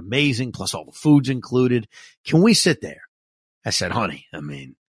seats are amazing, plus all the food's included. Can we sit there? I said, honey, I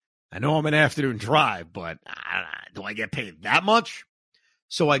mean, I know I'm an afternoon drive, but do I get paid that much?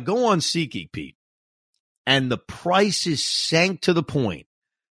 So I go on SeatGeek, Pete, and the prices sank to the point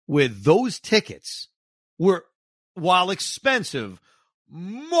where those tickets were, while expensive,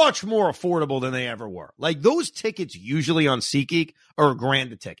 much more affordable than they ever were. Like, those tickets usually on SeatGeek are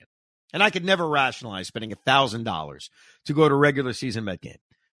 $1,000 a ticket. And I could never rationalize spending $1,000 to go to a regular season Met game.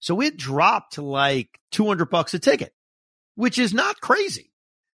 So it dropped to like $200 a ticket, which is not crazy.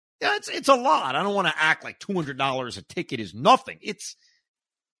 Yeah, it's a lot. I don't want to act like $200 a ticket is nothing.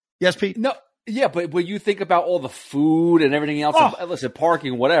 Yes, Pete? No, yeah, but when you think about all the food and everything else, listen,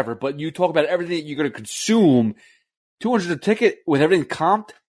 parking, whatever, but you talk about everything that you're going to consume, $200 a ticket with everything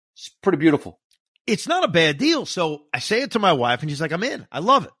comped, it's pretty beautiful. It's not a bad deal. So I say it to my wife, and she's like, I'm in. I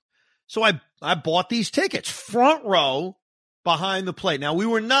love it. So I bought these tickets, front row, behind the plate. Now, we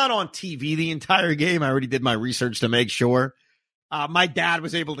were not on TV the entire game. I already did my research to make sure. My dad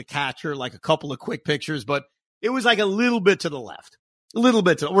was able to catch her, like a couple of quick pictures, but it was like a little bit to the left, a little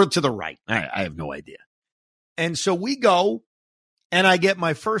bit or to the right. I have no idea. And so we go, and I get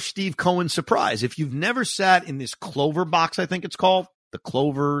my first Steve Cohen surprise. If you've never sat in this Clover box, I think it's called, the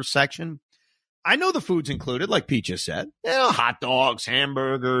Clover section, I know the food's included, like Pete just said. You know, hot dogs,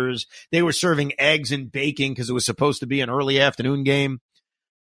 hamburgers. They were serving eggs and bacon because it was supposed to be an early afternoon game.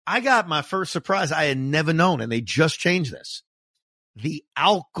 I got my first surprise I had never known, and they just changed this. The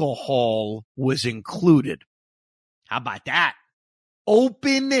alcohol was included. How about that?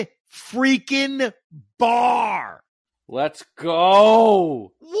 Open freaking bar. Let's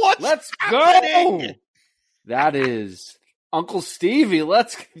go. Let's go. That is Uncle Stevie.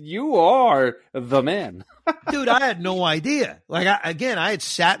 You are the man. Dude, I had no idea. Like, I had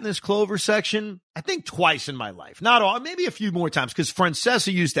sat in this Clover section, I think twice in my life. Not all, maybe a few more times, because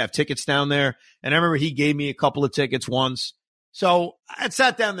Francesa used to have tickets down there. And I remember he gave me a couple of tickets once. So I'd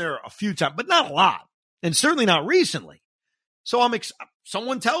sat down there a few times, but not a lot, and certainly not recently. So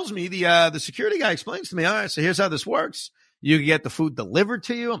someone tells me, the security guy explains to me, all right, so here's how this works. You can get the food delivered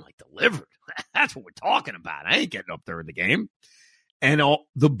to you. I'm like, delivered? That's what we're talking about. I ain't getting up there in the game. And all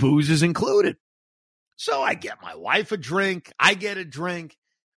the booze is included. So I get my wife a drink. I get a drink.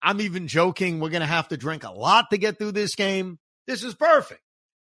 I'm even joking, we're going to have to drink a lot to get through this game. This is perfect.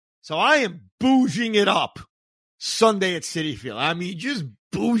 So I am bouging it up Sunday at Citi Field. I mean, just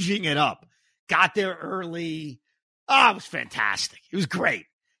bouging it up. Got there early. It was fantastic. It was great.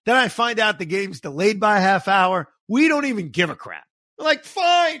 Then I find out the game's delayed by a half hour. We don't even give a crap. We're like,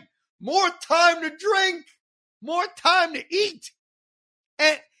 fine, more time to drink, more time to eat.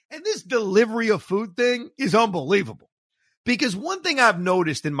 And this delivery of food thing is unbelievable. Because one thing I've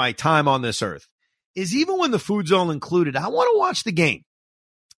noticed in my time on this earth is even when the food's all included, I want to watch the game.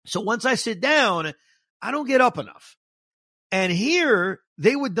 So once I sit down, I don't get up enough. And here,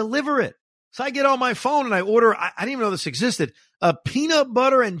 they would deliver it. So I get on my phone and I order, I didn't even know this existed, a peanut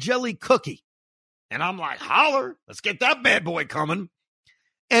butter and jelly cookie. And I'm like, holler, let's get that bad boy coming.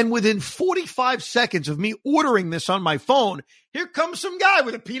 And within 45 seconds of me ordering this on my phone, here comes some guy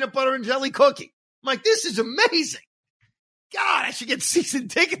with a peanut butter and jelly cookie. I'm like, this is amazing. God, I should get season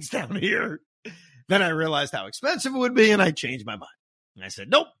tickets down here. Then I realized how expensive it would be, and I changed my mind. And I said,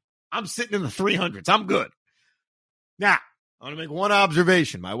 nope, I'm sitting in the 300s. I'm good. Now, I want to make one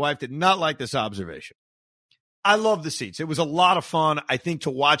observation. My wife did not like this observation. I love the seats. It was a lot of fun. I think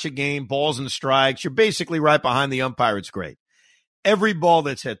to watch a game, balls and strikes, you're basically right behind the umpire. It's great. Every ball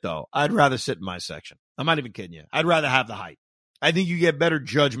that's hit, though, I'd rather sit in my section. I'm not even kidding you. I'd rather have the height. I think you get better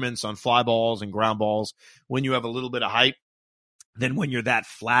judgments on fly balls and ground balls when you have a little bit of height than when you're that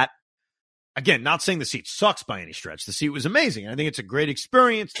flat. Again, not saying the seat sucks by any stretch. The seat was amazing. I think it's a great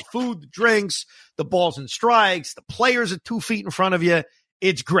experience. The food, the drinks, the balls and strikes, the players at 2 feet in front of you.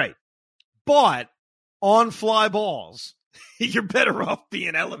 It's great. But on fly balls, you're better off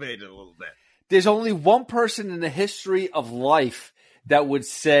being elevated a little bit. There's only one person in the history of life that would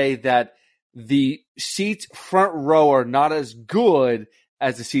say that the seats front row are not as good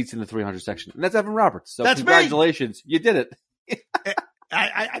as the seats in the 300 section. And that's Evan Roberts. So that's congratulations. Me. You did it.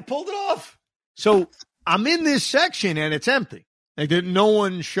 I pulled it off. So I'm in this section and it's empty. Like no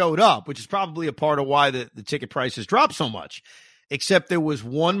one showed up, which is probably a part of why the ticket prices dropped so much. Except there was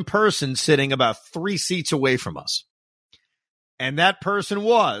one person sitting about 3 seats away from us. And that person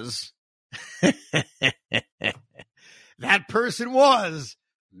was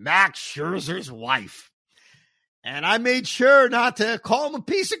Max Scherzer's wife. And I made sure not to call him a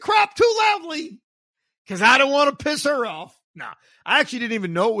piece of crap too loudly. because I don't want to piss her off. No, I actually didn't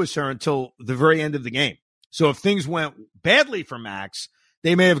even know it was her until the very end of the game. So if things went badly for Max,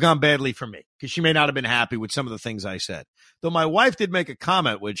 they may have gone badly for me because she may not have been happy with some of the things I said. Though my wife did make a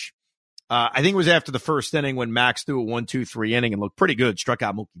comment, which I think it was after the first inning when Max threw a 1-2-3 inning and looked pretty good. Struck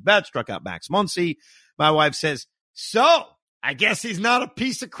out Mookie Betts, struck out Max Muncy. My wife says, so I guess he's not a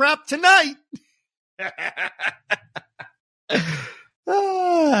piece of crap tonight.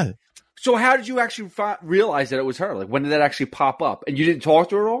 So how did you actually realize that it was her? Like, when did that actually pop up? And you didn't talk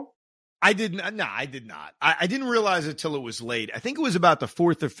to her at all? I didn't. No, I did not. I didn't realize it till it was late. I think it was about the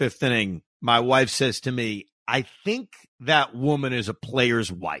fourth or fifth inning. My wife says to me, I think that woman is a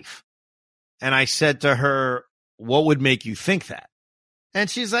player's wife. And I said to her, what would make you think that? And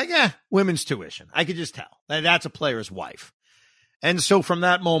she's like, women's tuition. I could just tell. That's a player's wife. And so from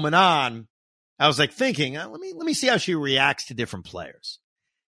that moment on, I was like thinking, let me see how she reacts to different players.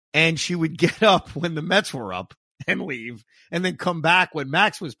 And she would get up when the Mets were up and leave, and then come back when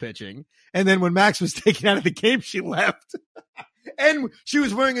Max was pitching. And then when Max was taken out of the game, she left. And she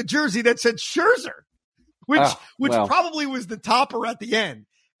was wearing a jersey that said Scherzer, which probably was the topper at the end.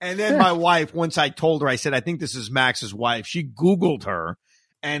 And then my wife, once I told her, I said, I think this is Max's wife. She Googled her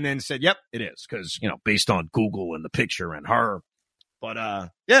and then said, yep, it is. Because, based on Google and the picture and her. But,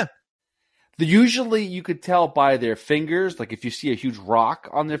 yeah. Usually you could tell by their fingers. Like if you see a huge rock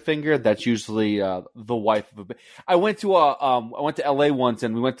on their finger, that's usually the wife of a. I went to LA once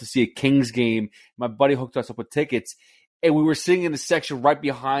and we went to see a Kings game. My buddy hooked us up with tickets, and we were sitting in the section right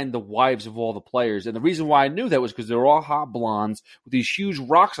behind the wives of all the players. And the reason why I knew that was because they were all hot blondes with these huge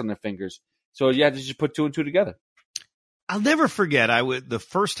rocks on their fingers. So you had to just put two and two together. I'll never forget. The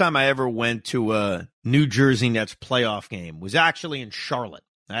first time I ever went to a New Jersey Nets playoff game was actually in Charlotte.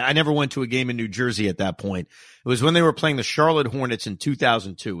 I never went to a game in New Jersey at that point. It was when they were playing the Charlotte Hornets in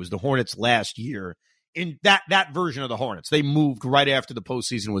 2002. It was the Hornets last year in that version of the Hornets. They moved right after the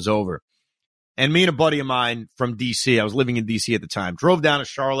postseason was over. And me and a buddy of mine from D.C., I was living in D.C. at the time, drove down to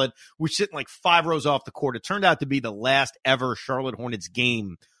Charlotte. We're sitting like 5 rows off the court. It turned out to be the last ever Charlotte Hornets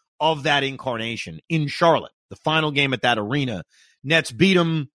game of that incarnation in Charlotte, the final game at that arena. Nets beat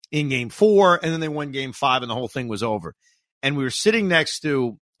them in game 4, and then they won game 5, and the whole thing was over. And we were sitting next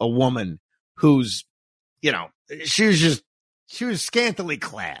to a woman who's, she was scantily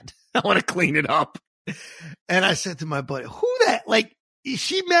clad. I want to clean it up. And I said to my buddy, is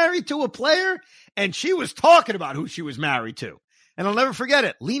she married to a player? And she was talking about who she was married to. And I'll never forget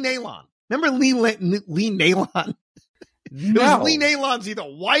it. Lee Nalon. Remember Lee Nalon? No. It was Lee Nalon's either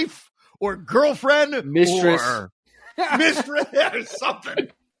wife or girlfriend. Mistress. Or mistress or something.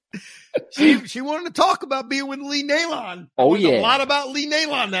 She wanted to talk about being with Lee Nalon. Oh, yeah. A lot about Lee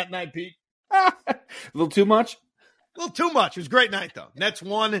Nalon that night, Pete. A little too much? A little too much. It was a great night, though. Nets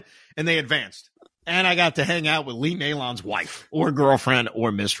won, and they advanced. And I got to hang out with Lee Nalon's wife or girlfriend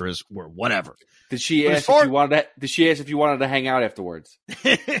or mistress or whatever. Did she ask if you wanted to hang out afterwards?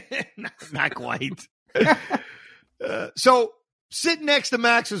 Not quite. So, sitting next to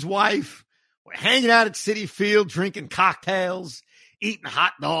Max's wife, we're hanging out at Citi Field, drinking cocktails, eating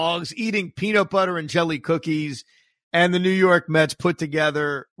hot dogs, eating peanut butter and jelly cookies, and the New York Mets put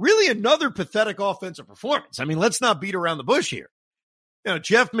together really another pathetic offensive performance. I mean, let's not beat around the bush here.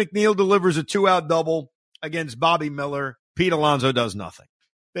 Jeff McNeil delivers a 2-out double against Bobby Miller. Pete Alonso does nothing.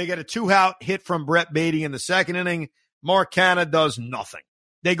 They get a 2-out hit from Brett Baty in the second inning. Mark Canha does nothing.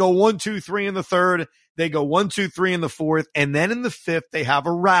 They go 1-2-3 in the third. They go 1-2-3 in the fourth. And then in the fifth, they have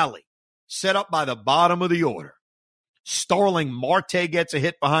a rally set up by the bottom of the order. Starling Marte gets a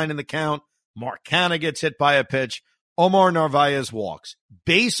hit behind in the count. Mark Canha gets hit by a pitch. Omar Narvaez walks.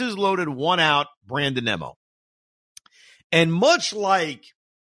 Bases loaded, 1 out, Brandon Nimmo. And much like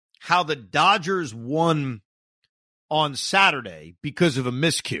how the Dodgers won on Saturday because of a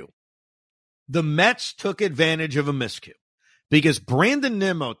miscue, the Mets took advantage of a miscue because Brandon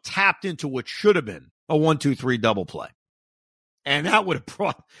Nimmo tapped into what should have been a 1-2-3 double play. And that would have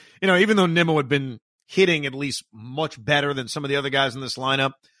brought, even though Nimmo had been hitting at least much better than some of the other guys in this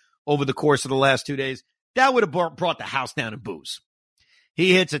lineup over the course of the last 2 days, that would have brought the house down in booze.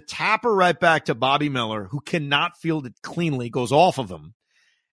 He hits a tapper right back to Bobby Miller, who cannot field it cleanly, goes off of him.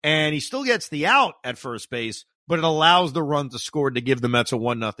 And he still gets the out at first base, but it allows the run to score to give the Mets a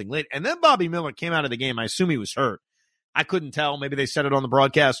 1-0 lead. And then Bobby Miller came out of the game. I assume he was hurt. I couldn't tell. Maybe they said it on the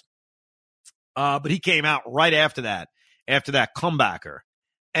broadcast. But he came out right after that comebacker.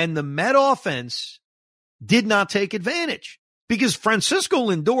 And the Met offense did not take advantage because Francisco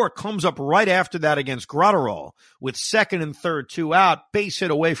Lindor comes up right after that against Graterol with second and third 2 out, base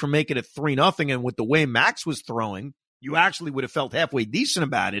hit away from making it 3-0. And with the way Max was throwing, you actually would have felt halfway decent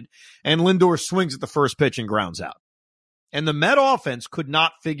about it, and Lindor swings at the first pitch and grounds out. And the Met offense could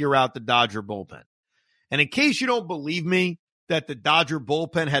not figure out the Dodger bullpen. And in case you don't believe me that the Dodger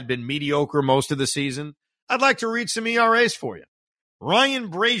bullpen had been mediocre most of the season, I'd like to read some ERAs for you. Ryan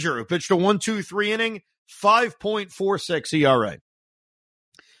Brazier, who pitched a 1-2-3 inning, 5.46 ERA.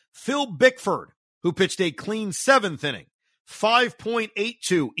 Phil Bickford, who pitched a clean 7th inning,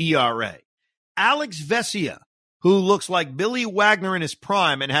 5.82 ERA. Alex Vesia, who looks like Billy Wagner in his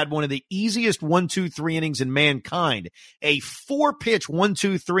prime and had one of the easiest 1-2-3 innings in mankind, a 4-pitch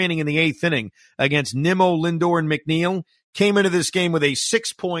 1-2-3 inning in the 8th inning against Nimmo, Lindor, and McNeil, came into this game with a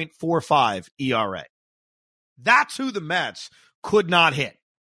 6.45 ERA. That's who the Mets could not hit.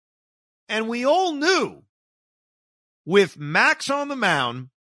 And we all knew with Max on the mound,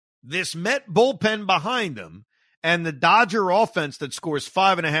 this Met bullpen behind them, and the Dodger offense that scores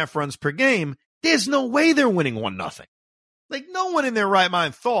 5.5 runs per game, there's no way they're winning 1-0. Like, no one in their right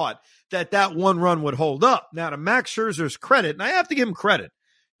mind thought that one run would hold up. Now, to Max Scherzer's credit, and I have to give him credit,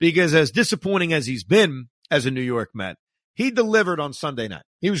 because as disappointing as he's been as a New York Met, he delivered on Sunday night.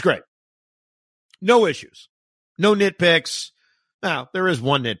 He was great. No issues. No nitpicks. Now, there is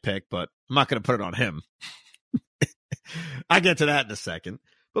one nitpick, but I'm not going to put it on him. I get to that in a second.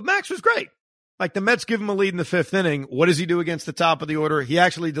 But Max was great. Like, the Mets give him a lead in the 5th inning. What does he do against the top of the order? He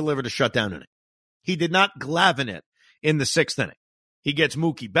actually delivered a shutdown inning. He did not Glavine it in the 6th inning. He gets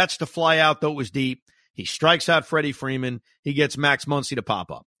Mookie Betts to fly out, though it was deep. He strikes out Freddie Freeman. He gets Max Muncy to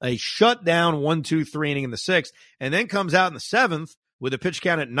pop up. A shutdown 1-2-3 inning in the 6th, and then comes out in the 7th with a pitch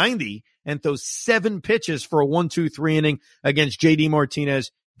count at 90 and throws 7 pitches for a 1-2-3 inning against J.D.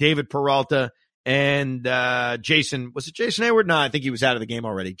 Martinez, David Peralta, and Jason. Was it Jason Hayward? No, I think he was out of the game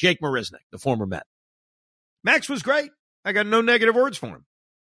already. Jake Marisnick, the former Met. Max was great. I got no negative words for him.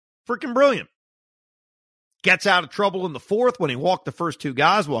 Freaking brilliant. Gets out of trouble in the 4th when he walked the first 2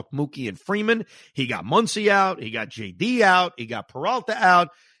 guys, walked Mookie and Freeman. He got Muncy out. He got JD out. He got Peralta out.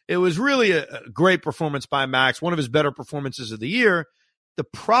 It was really a great performance by Max, one of his better performances of the year. The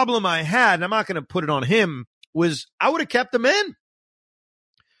problem I had, and I'm not going to put it on him, was I would have kept him in.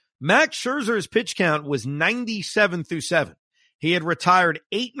 Max Scherzer's pitch count was 97 through 7. He had retired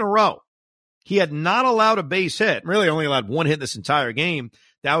 8 in a row. He had not allowed a base hit, really only allowed 1 hit this entire game.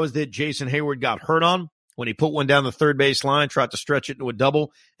 That was that Jason Hayward got hurt on when he put one down the third base line, tried to stretch it into a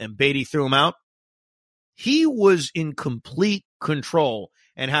double, and Beatty threw him out. He was in complete control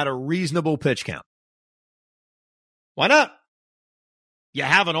and had a reasonable pitch count. Why not? You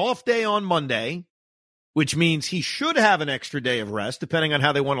have an off day on Monday, which means he should have an extra day of rest, depending on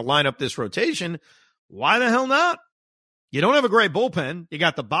how they want to line up this rotation. Why the hell not? You don't have a great bullpen. You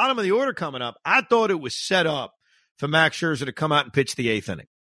got the bottom of the order coming up. I thought it was set up for Max Scherzer to come out and pitch the 8th inning.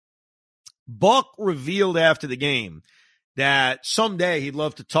 Buck revealed after the game that someday he'd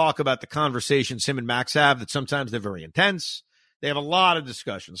love to talk about the conversations him and Max have, that sometimes they're very intense. They have a lot of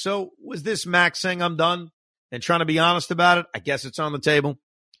discussion. So was this Max saying I'm done and trying to be honest about it? I guess it's on the table.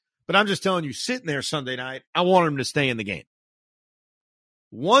 But I'm just telling you, sitting there Sunday night, I want him to stay in the game.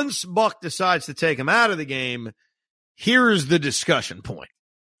 Once Buck decides to take him out of the game, here's the discussion point.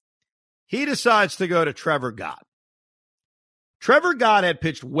 He decides to go to Trevor Gott. Trevor Gott had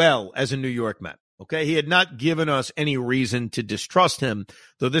pitched well as a New York Met. Okay, he had not given us any reason to distrust him,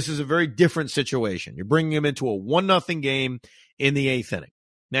 though this is a very different situation. You're bringing him into a 1-0 game in the 8th inning.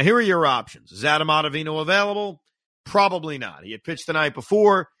 Now, here are your options. Is Adam Ottavino available? Probably not. He had pitched the night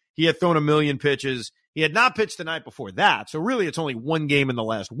before. He had thrown 1 million pitches. He had not pitched the night before that, so really it's only 1 game in the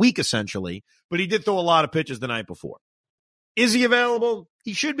last week, essentially, but he did throw a lot of pitches the night before. Is he available?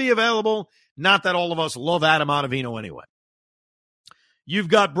 He should be available. Not that all of us love Adam Ottavino anyway. You've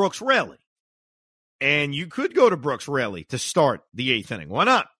got Brooks Raley. And you could go to Brooks Raley to start the 8th inning. Why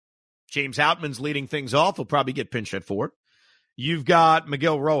not? James Outman's leading things off. He'll probably get pinch hit for it. You've got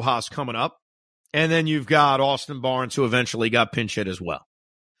Miguel Rojas coming up. And then you've got Austin Barnes, who eventually got pinch hit as well.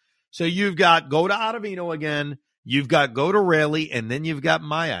 So you've got go to Ottavino again. You've got go to Raley. And then you've got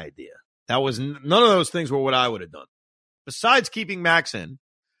my idea. That was none of those things were what I would have done. Besides keeping Max in,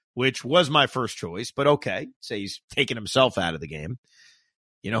 which was my first choice. But okay, say he's taking himself out of the game.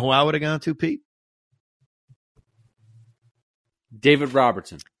 You know who I would have gone to, Pete? David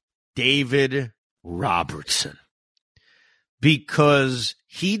Robertson. David Robertson. Because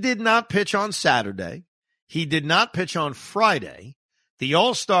he did not pitch on Saturday. He did not pitch on Friday. The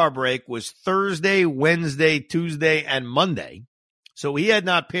All-Star break was Thursday, Wednesday, Tuesday, and Monday. So he had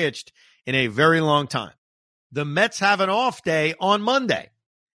not pitched in a very long time. The Mets have an off day on Monday.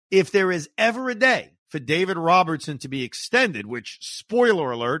 If there is ever a day for David Robertson to be extended, which,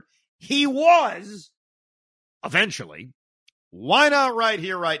 spoiler alert, he was, eventually. Why not right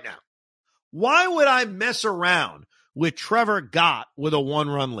here, right now? Why would I mess around with Trevor Gott with a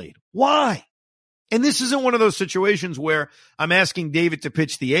 1-run lead? Why? And this isn't one of those situations where I'm asking David to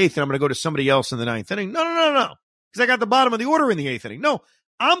pitch the 8th and I'm going to go to somebody else in the 9th inning. No. Because I got the bottom of the order in the 8th inning. No,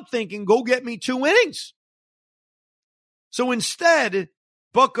 I'm thinking go get me 2 innings. So instead,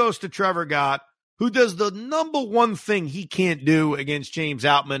 Buck goes to Trevor Gott, who does the number one thing he can't do against James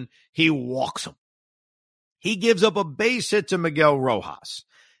Outman. He walks him. He gives up a base hit to Miguel Rojas.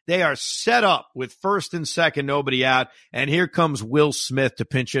 They are set up with first and second, nobody out, and here comes Will Smith to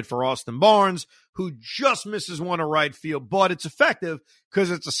pinch hit for Austin Barnes, who just misses one to right field, but it's effective because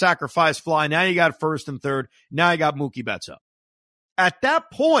it's a sacrifice fly. Now you got first and third. Now you got Mookie Betts up. At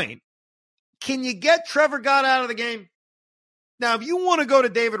that point, can you get Trevor Gott out of the game? Now, if you want to go to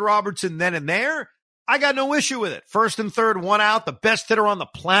David Robertson then and there, I got no issue with it. First and third, 1 out, the best hitter on the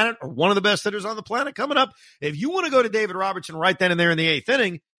planet, or one of the best hitters on the planet coming up. If you want to go to David Robertson right then and there in the 8th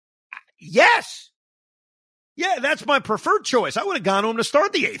inning, yes. Yeah, that's my preferred choice. I would have gone home to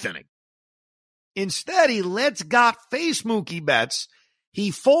start the 8th inning. Instead, he lets Gott face Mookie Betts. He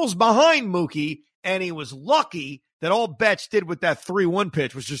falls behind Mookie, and he was lucky that all Betts did with that 3-1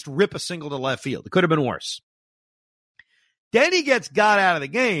 pitch was just rip a single to left field. It could have been worse. Then he gets Gott out of the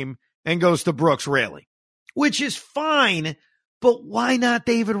game and goes to Brooks Raley, which is fine, but why not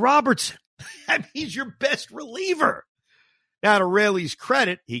David Robertson? I mean, he's your best reliever. Now, to Raley's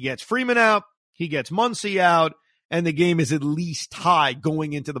credit, he gets Freeman out, he gets Muncy out, and the game is at least tied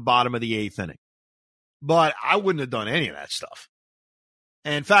going into the bottom of the 8th inning. But I wouldn't have done any of that stuff.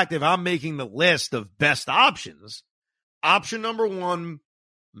 And in fact, if I'm making the list of best options, option number 1,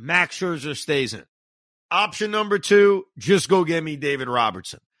 Max Scherzer stays in. Option number 2, just go get me David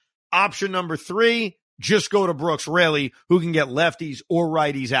Robertson. Option number 3, just go to Brooks Raley, who can get lefties or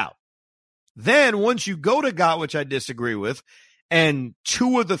righties out. Then once you go to Gott, which I disagree with, and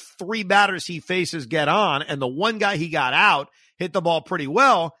 2 of the 3 batters he faces get on, and the 1 guy he got out hit the ball pretty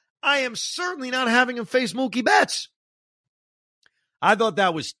well, I am certainly not having him face Mookie Betts. I thought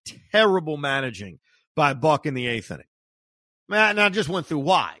that was terrible managing by Buck in the 8th inning. Man, I just went through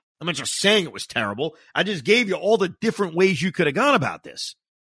why. I'm not just saying it was terrible. I just gave you all the different ways you could have gone about this.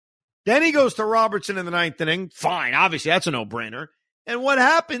 Then he goes to Robertson in the 9th inning. Fine. Obviously, that's a no-brainer. And what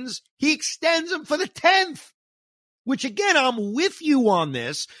happens? He extends him for the 10th, which, again, I'm with you on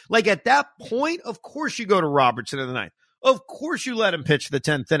this. Like, at that point, of course you go to Robertson in the 9th. Of course you let him pitch the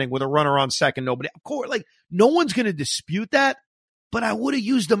 10th inning with a runner on second, nobody. Of course, like, no one's going to dispute that, but I would have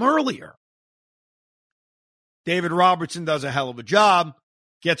used him earlier. David Robertson does a hell of a job,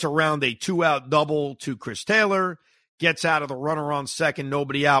 gets around a 2-out double to Chris Taylor, gets out of the runner on second,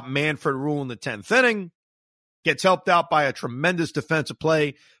 nobody out, Manfred Rule in the 10th inning, gets helped out by a tremendous defensive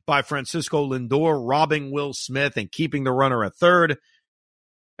play by Francisco Lindor, robbing Will Smith and keeping the runner at third.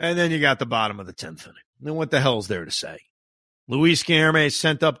 And then you got the bottom of the 10th inning. Then what the hell's there to say? Luis Guillermo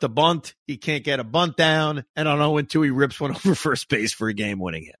sent up the bunt. He can't get a bunt down. And on 0-2, he rips one over first base for a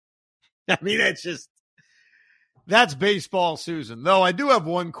game-winning hit. I mean, that's baseball, Susan. Though I do have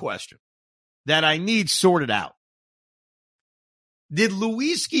one question that I need sorted out. Did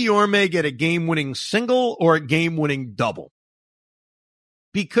Luis Guillermo get a game-winning single or a game-winning double?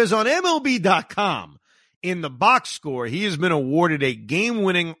 Because on MLB.com, in the box score, he has been awarded a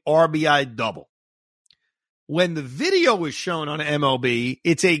game-winning RBI double. When the video is shown on MLB,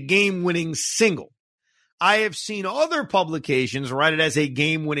 it's a game-winning single. I have seen other publications write it as a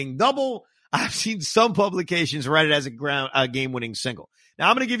game-winning double. I've seen some publications write it as a game-winning single. Now,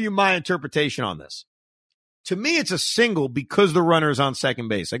 I'm going to give you my interpretation on this. To me, it's a single because the runner is on second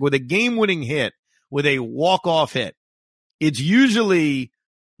base. Like with a game-winning hit, with a walk-off hit, it's usually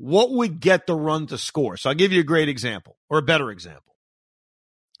what would get the run to score. So I'll give you a great example, or a better example.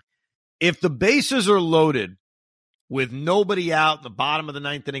 If the bases are loaded with nobody out in the bottom of the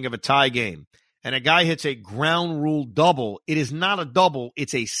 9th inning of a tie game, and a guy hits a ground rule double, it is not a double,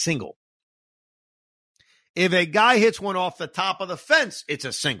 it's a single. If a guy hits one off the top of the fence, it's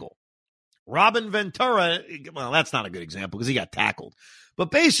a single. Robin Ventura, well, that's not a good example because he got tackled.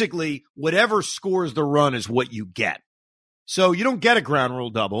 But basically, whatever scores the run is what you get. So you don't get a ground rule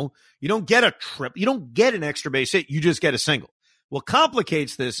double. You don't get a trip. You don't get an extra base hit. You just get a single. What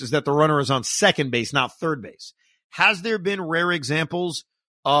complicates this is that the runner is on second base, not third base. Has there been rare examples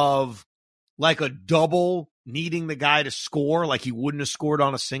of like a double needing the guy to score like he wouldn't have scored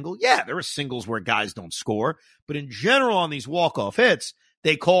on a single? Yeah, there are singles where guys don't score. But in general, on these walk-off hits,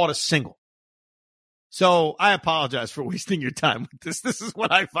 they call it a single. So I apologize for wasting your time with this. This is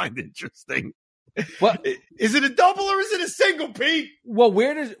what I find interesting. What is it a double or is it a single, Pete? Well,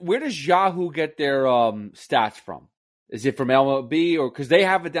 where does Yahoo get their stats from? Is it from MLB or because they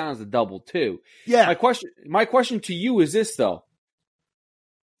have it down as a double too? Yeah. My question to you is this though: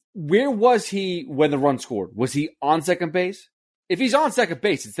 where was he when the run scored? Was he on second base? If he's on second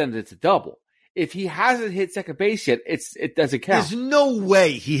base, it's a double. If he hasn't hit second base yet, it doesn't count. There's no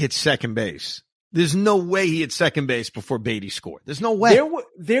way he hit second base. There's no way he hit second base before Beatty scored. There's no way.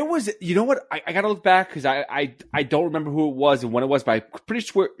 There was, you know what? I got to look back because I don't remember who it was and when it was, but I'm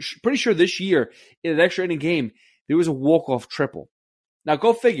pretty sure this year in an extra inning game, there was a walk-off triple. Now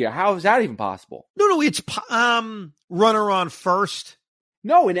go figure. How is that even possible? No, it's runner on first.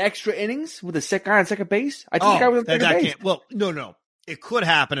 No, in extra innings with a guy on second base? I think the guy was on second base. Well, no. It could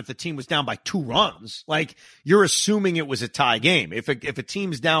happen if the team was down by 2 runs. Like, you're assuming it was a tie game. If a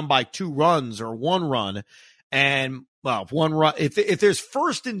team's down by 2 runs or 1 run, and, well, 1 run, if there's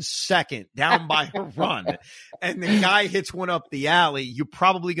first and second down by a run, and the guy hits one up the alley, you're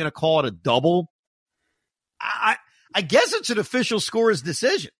probably going to call it a double. I guess it's an official scorer's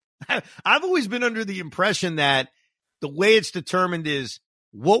decision. I've always been under the impression that the way it's determined is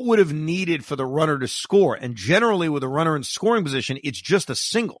what would have needed for the runner to score. And generally with a runner in scoring position, it's just a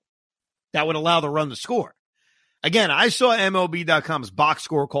single that would allow the run to score. Again, I saw MLB.com's box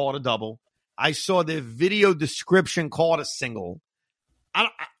score call it a double. I saw the video description call it a single.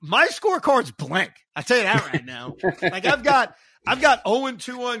 My scorecard's blank. I tell you that right now. Like I've got 0-2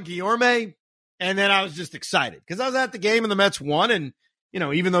 on Guillorme, and then I was just excited because I was at the game and the Mets won. And, you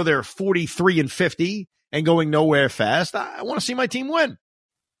know, even though they're 43-50 and going nowhere fast, I want to see my team win.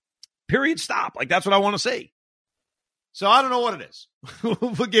 Period. Stop. Like, that's what I want to see. So I don't know what it is.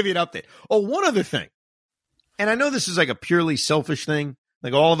 We'll give you an update. Oh, one other thing. And I know this is like a purely selfish thing.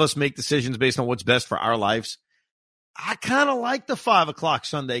 Like all of us make decisions based on what's best for our lives. I kind of like the 5:00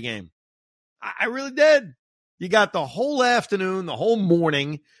 Sunday game. I really did. You got the whole afternoon, the whole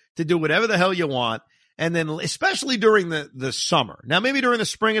morning to do whatever the hell you want. And then especially during the summer. Now, maybe during the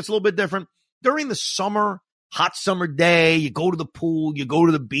spring, it's a little bit different. During the summer, hot summer day, you go to the pool, you go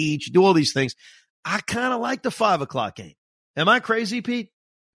to the beach, you do all these things. I kind of like the 5:00 game. Am I crazy, Pete?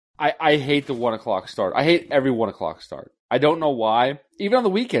 I hate the 1:00 start. I hate every 1:00 start. I don't know why, even on the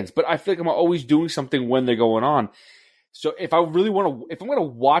weekends, but I feel like I'm always doing something when they're going on. So if I really if I'm going to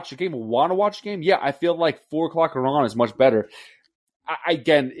watch a game or want to watch a game, yeah, I feel like 4:00 or on is much better.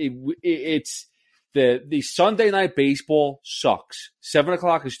 It's the Sunday night baseball sucks.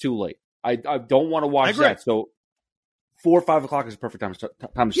 7:00 is too late. I don't want to watch that. So 4 or 5 o'clock is the perfect time to start.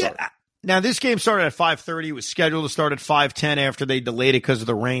 Yeah. Now, this game started at 5:30. It was scheduled to start at 5:10 after they delayed it because of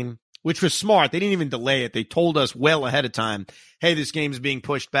the rain, which was smart. They didn't even delay it. They told us well ahead of time, hey, this game's being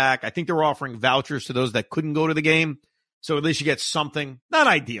pushed back. I think they were offering vouchers to those that couldn't go to the game. So at least you get something. Not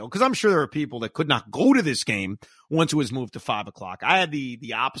ideal, because I'm sure there are people that could not go to this game once it was moved to 5:00. I had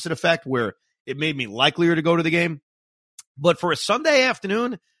the opposite effect where it made me likelier to go to the game. But for a Sunday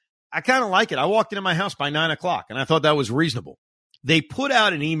afternoon, I kind of like it. I walked into my house by 9:00, and I thought that was reasonable. They put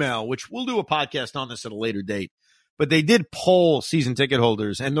out an email, which we'll do a podcast on this at a later date, but they did poll season ticket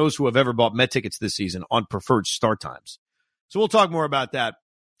holders and those who have ever bought Met tickets this season on preferred start times. So we'll talk more about that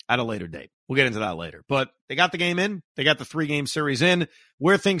at a later date. We'll get into that later. But they got the game in. They got the 3-game series in.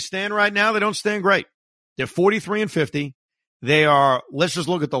 Where things stand right now, they don't stand great. They're 43-50. They are, let's just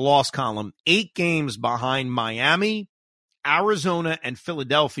look at the loss column, 8 games behind Miami, Arizona, and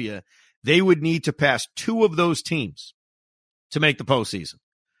Philadelphia. They would need to pass 2 of those teams to make the postseason.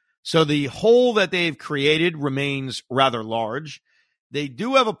 So the hole that they've created remains rather large. They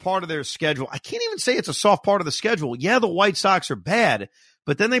do have a part of their schedule. I can't even say it's a soft part of the schedule. Yeah, the White Sox are bad,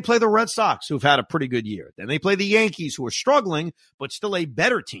 but then they play the Red Sox, who've had a pretty good year. Then they play the Yankees, who are struggling, but still a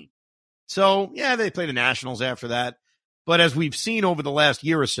better team. So, yeah, they play the Nationals after that. But as we've seen over the last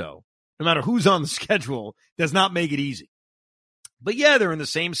year or so, no matter who's on the schedule, does not make it easy. But, yeah, they're in the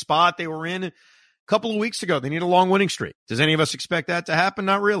same spot they were in a couple of weeks ago. They need a long winning streak. Does any of us expect that to happen?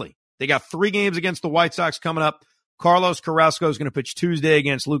 Not really. They got 3 games against the White Sox coming up. Carlos Carrasco is going to pitch Tuesday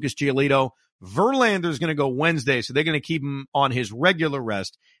against Lucas Giolito. Verlander is going to go Wednesday, so they're going to keep him on his regular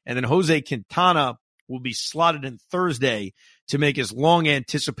rest. And then Jose Quintana will be slotted in Thursday to make his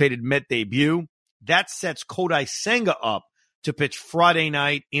long-anticipated Met debut. That sets Kodai Senga up to pitch Friday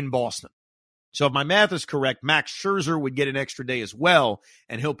night in Boston. So if my math is correct, Max Scherzer would get an extra day as well,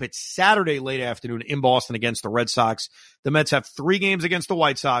 and he'll pitch Saturday late afternoon in Boston against the Red Sox. The Mets have 3 games against the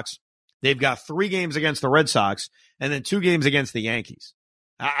White Sox. They've got 3 games against the Red Sox, and then 2 games against the Yankees.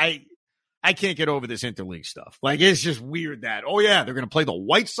 I can't get over this interleague stuff. Like, it's just weird that, oh, yeah, they're going to play the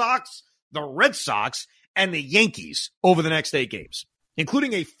White Sox, the Red Sox, and the Yankees over the next 8 games.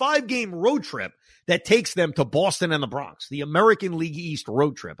 including a 5-game road trip that takes them to Boston and the Bronx, the American League East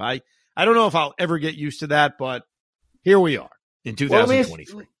road trip. I don't know if I'll ever get used to that, but here we are in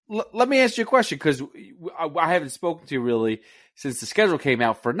 2023. Let me ask you a question, because I haven't spoken to you really since the schedule came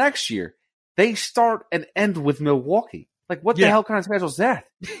out for next year. They start and end with Milwaukee. Like, what the hell kind of schedule is that?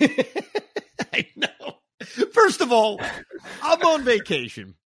 I know. First of all, I'm on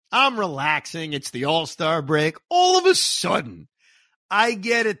vacation. I'm relaxing. It's the All-Star break. All of a sudden, I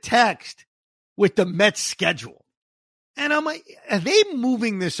get a text with the Mets schedule. And I'm like, are they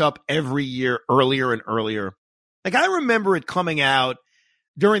moving this up every year earlier and earlier? Like, I remember it coming out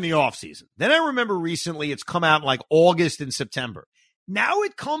during the offseason. Then I remember recently it's come out in like August and September. Now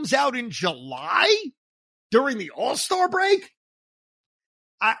it comes out in July during the All-Star break?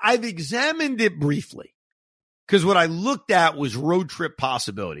 I've examined it briefly because what I looked at was road trip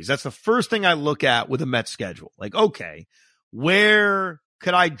possibilities. That's the first thing I look at with a Mets schedule. Like, okay, where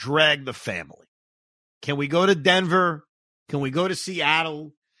could I drag the family? Can we go to Denver? Can we go to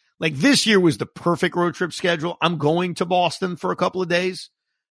Seattle? Like, this year was the perfect road trip schedule. I'm going to Boston for a couple of days.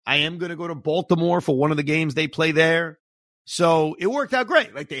 I am going to go to Baltimore for one of the games they play there. So it worked out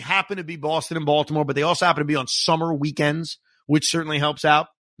great. Like, they happen to be Boston and Baltimore, but they also happen to be on summer weekends, which certainly helps out.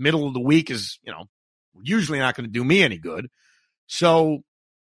 Middle of the week is, usually not going to do me any good. So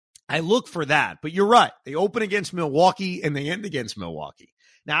I look for that. But you're right. They open against Milwaukee and they end against Milwaukee.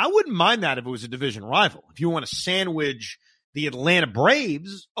 Now, I wouldn't mind that if it was a division rival. If you want to sandwich the Atlanta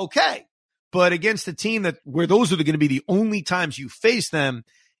Braves, okay. But against a team where those are going to be the only times you face them,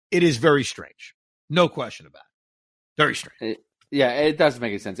 it is very strange. No question about it. Very strange. It doesn't make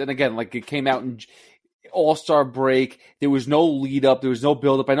any sense. And again, like, it came out in All-Star break. There was no lead up. There was no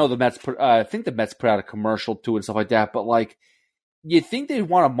build up. I know the Mets, I think the Mets put out a commercial too and stuff like that. But like, you think they'd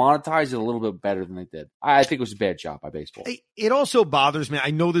want to monetize it a little bit better than they did. I think it was a bad job by baseball. It also bothers me. I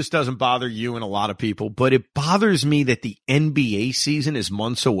know this doesn't bother you and a lot of people, but it bothers me that the NBA season is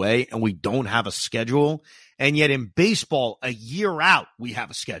months away and we don't have a schedule. And yet in baseball, a year out, we have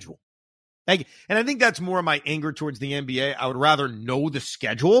a schedule. And I think that's more of my anger towards the NBA. I would rather know the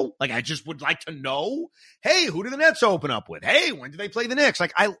schedule. Like, I just would like to know, hey, who do the Nets open up with? Hey, when do they play the Knicks?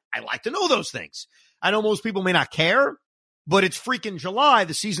 Like, I like to know those things. I know most people may not care, but it's freaking July.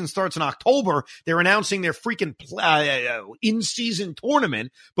 The season starts in October. They're announcing their freaking in-season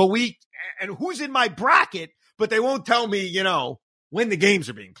tournament. And who's in my bracket, but they won't tell me, when the games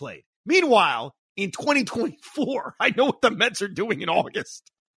are being played. Meanwhile, in 2024, I know what the Mets are doing in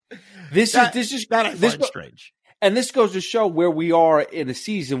August. This is strange. And this goes to show where we are in a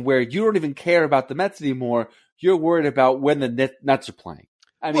season where you don't even care about the Mets anymore. You're worried about when the Nets are playing.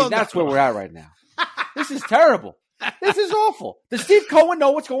 I mean, that's where we're at right now. This is terrible. This is awful. Does Steve Cohen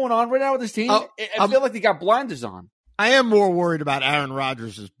know what's going on right now with his team? I feel like they got blinders on. I am more worried about Aaron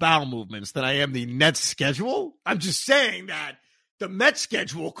Rodgers' bowel movements than I am the Nets schedule. I'm just saying that the Mets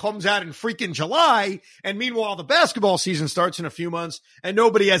schedule comes out in freaking July, and meanwhile, the basketball season starts in a few months, and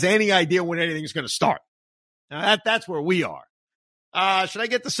nobody has any idea when anything's going to start. Now, that's where we are. Should I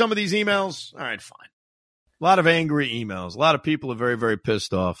get to some of these emails? All right, fine. A lot of angry emails. A lot of people are very, very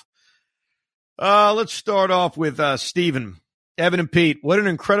pissed off. Let's start off with Steven. Evan and Pete, what an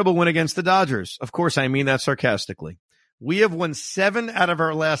incredible win against the Dodgers. Of course, I mean that sarcastically. We have won 7 out of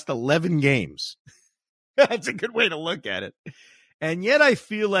our last 11 games. That's a good way to look at it. And yet I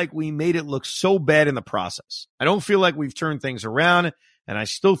feel like we made it look so bad in the process. I don't feel like we've turned things around, and I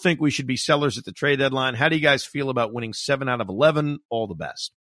still think we should be sellers at the trade deadline. How do you guys feel about winning 7 out of 11? All the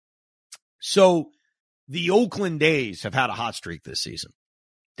best. So the Oakland A's have had a hot streak this season.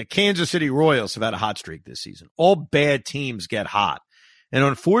 The Kansas City Royals have had a hot streak this season. All bad teams get hot. And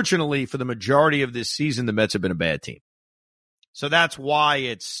unfortunately, for the majority of this season, the Mets have been a bad team. So that's why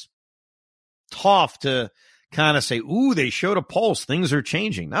it's tough to kind of say, ooh, they showed a pulse. Things are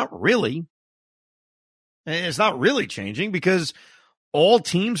changing. Not really. And it's not really changing because all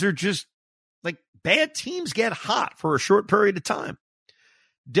teams are just like bad teams get hot for a short period of time.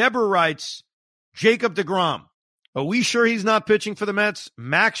 Deborah writes, Jacob deGrom. Are we sure he's not pitching for the Mets?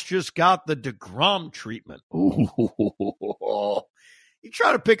 Max just got the deGrom treatment. Ooh. You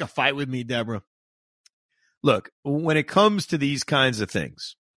try to pick a fight with me, Deborah. Look, when it comes to these kinds of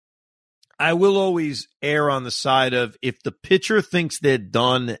things, I will always err on the side of if the pitcher thinks they're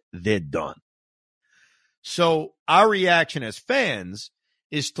done, they're done. So our reaction as fans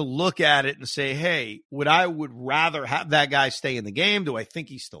is to look at it and say, hey, I would rather have that guy stay in the game? Do I think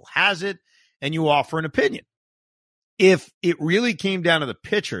he still has it? And you offer an opinion. If it really came down to the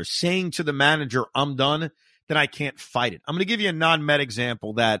pitcher saying to the manager, I'm done, then I can't fight it. I'm going to give you a non-Met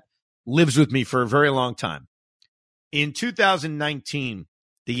example that lives with me for a very long time. In 2019,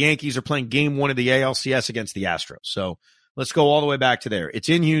 the Yankees are playing game 1 of the ALCS against the Astros. So let's go all the way back to there. It's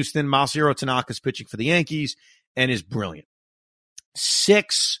in Houston. Masahiro Tanaka's pitching for the Yankees and is brilliant.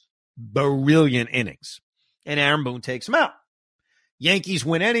 6 brilliant innings. And Aaron Boone takes him out. Yankees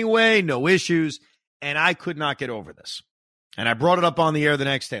win anyway, no issues. And I could not get over this. And I brought it up on the air the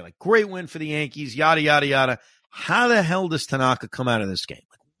next day. Like, great win for the Yankees, yada, yada, yada. How the hell does Tanaka come out of this game?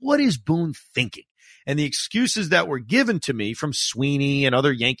 Like, what is Boone thinking? And the excuses that were given to me from Sweeney and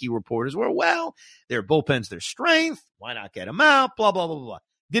other Yankee reporters were, well, their bullpen's their strength. Why not get him out? Blah, blah, blah, blah.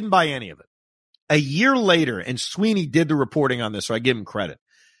 Didn't buy any of it. A year later, and Sweeney did the reporting on this, so I give him credit.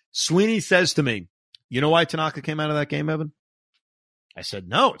 Sweeney says to me, you know why Tanaka came out of that game, Evan? I said,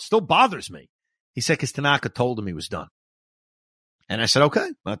 no, it still bothers me. He said, because Tanaka told him he was done. And I said, okay.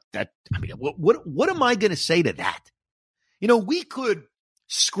 What am I going to say to that? You know, we could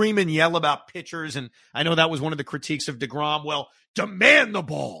scream and yell about pitchers, and I know that was one of the critiques of DeGrom. Well, demand the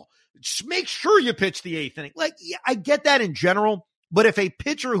ball. Just make sure you pitch the 8th inning. Like, yeah, I get that in general, but if a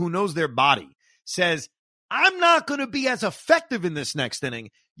pitcher who knows their body says, I'm not going to be as effective in this next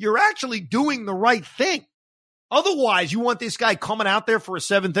inning, you're actually doing the right thing. Otherwise, you want this guy coming out there for a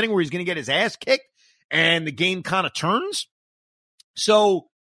 7th inning where he's going to get his ass kicked and the game kind of turns. So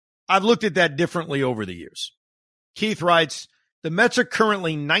I've looked at that differently over the years. Keith writes, the Mets are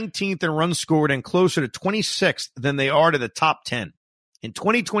currently 19th in runs scored and closer to 26th than they are to the top 10. In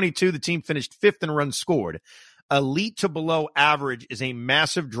 2022, the team finished 5th in runs scored. Elite to below average is a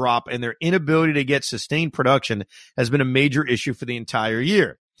massive drop, and their inability to get sustained production has been a major issue for the entire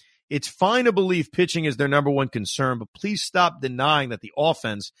year. It's fine to believe pitching is their number one concern, but please stop denying that the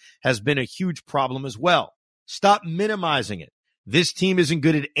offense has been a huge problem as well. Stop minimizing it. This team isn't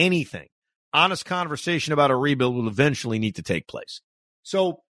good at anything. Honest conversation about a rebuild will eventually need to take place.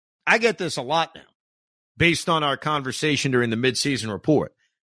 So I get this a lot now based on our conversation during the midseason report.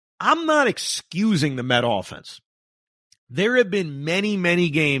 I'm not excusing the Met offense. There have been many, many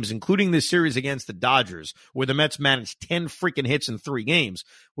games, including this series against the Dodgers, where the Mets managed 10 freaking hits in 3 games,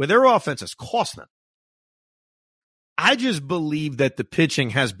 where their offense has cost them. I just believe that the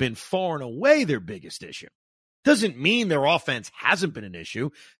pitching has been far and away their biggest issue. Doesn't mean their offense hasn't been an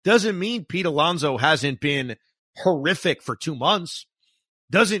issue. Doesn't mean Pete Alonso hasn't been horrific for 2 months.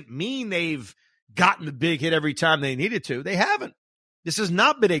 Doesn't mean they've gotten the big hit every time they needed to. They haven't. This has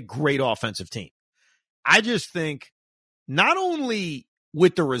not been a great offensive team. I just think not only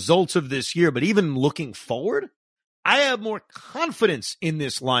with the results of this year, but even looking forward, I have more confidence in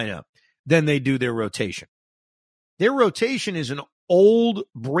this lineup than they do their rotation. Their rotation is an old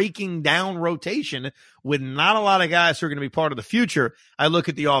breaking down rotation with not a lot of guys who are going to be part of the future. I look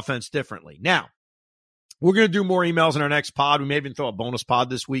at the offense differently. Now, we're going to do more emails in our next pod. We may even throw a bonus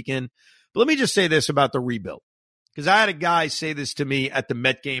pod this weekend. But let me just say this about the rebuild. Because I had a guy say this to me at the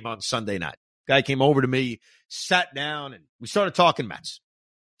Met game on Sunday night. Guy came over to me, sat down, and we started talking Mets.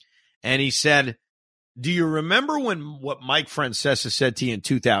 And he said, do you remember what Mike Francesa said to you in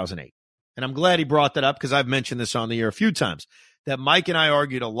 2008? And I'm glad he brought that up because I've mentioned this on the air a few times, that Mike and I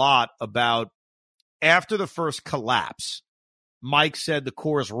argued a lot about after the first collapse, Mike said the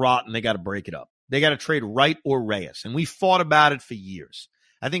core is rotten. They got to break it up. They got to trade Wright or Reyes. And we fought about it for years.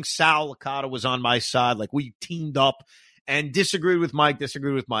 I think Sal Licata was on my side. Like, we teamed up and disagreed with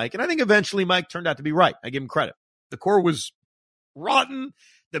Mike. And I think eventually Mike turned out to be right. I give him credit. The core was rotten.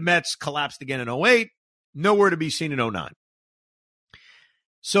 The Mets collapsed again in 2008. Nowhere to be seen in 2009.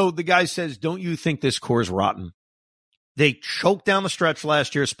 So the guy says, don't you think this core is rotten? They choked down the stretch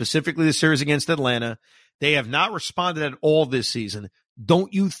last year, specifically the series against Atlanta. They have not responded at all this season.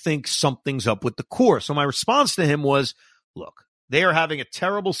 Don't you think something's up with the core? So my response to him was, look, they are having a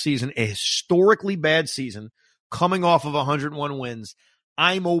terrible season, a historically bad season, coming off of 101 wins.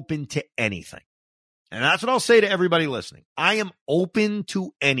 I'm open to anything. And that's what I'll say to everybody listening. I am open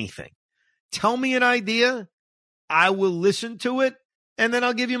to anything. Tell me an idea. I will listen to it, and then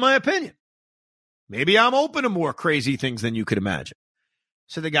I'll give you my opinion. Maybe I'm open to more crazy things than you could imagine.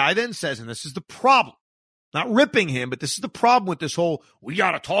 So the guy then says, and this is the problem, not ripping him, but this is the problem with this whole, we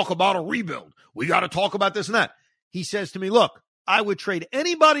got to talk about a rebuild. We got to talk about this and that. He says to me, look, I would trade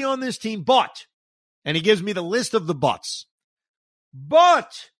anybody on this team, but, and he gives me the list of the buts.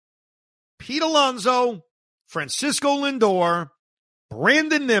 But Pete Alonso, Francisco Lindor,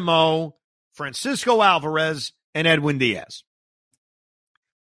 Brandon Nimmo, Francisco Alvarez, and Edwin Diaz.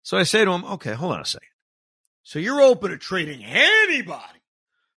 So I say to him, okay, hold on a second. So you're open to trading anybody,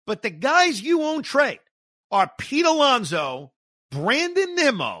 but the guys you won't trade are Pete Alonso, Brandon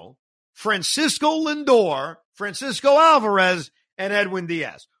Nimmo, Francisco Lindor, Francisco Alvarez, and Edwin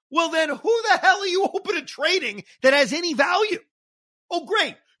Diaz. Well, then who the hell are you open to trading that has any value? Oh,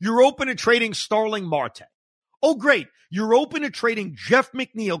 great. You're open to trading Starling Marte. Oh, great. You're open to trading Jeff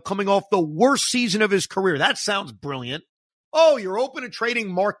McNeil coming off the worst season of his career. That sounds brilliant. Oh, you're open to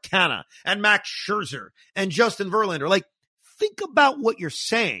trading Mark Canha and Max Scherzer and Justin Verlander. Like, think about what you're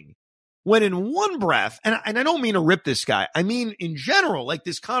saying when in one breath, and I don't mean to rip this guy. I mean, in general, like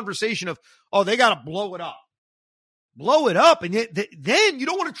this conversation of, oh, they got to blow it up. Blow it up, and then you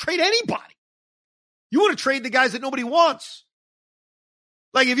don't want to trade anybody. You want to trade the guys that nobody wants.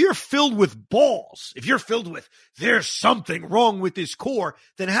 Like, if you're filled with balls, if you're filled with, there's something wrong with this core,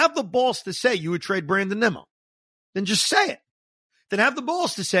 then have the balls to say you would trade Brandon Nimmo. Then just say it. Then have the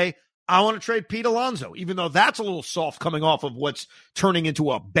balls to say, I want to trade Pete Alonso, even though that's a little soft coming off of what's turning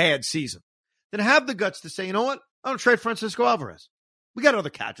into a bad season. Then have the guts to say, you know what? I want to trade Francisco Alvarez. We got other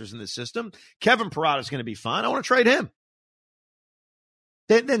catchers in this system. Kevin Parada is going to be fine. I want to trade him.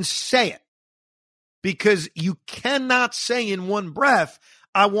 Then say it. Because you cannot say in one breath,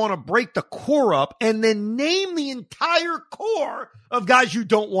 I want to break the core up and then name the entire core of guys you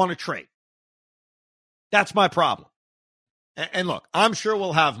don't want to trade. That's my problem. And look, I'm sure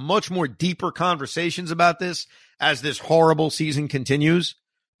we'll have much more deeper conversations about this as this horrible season continues.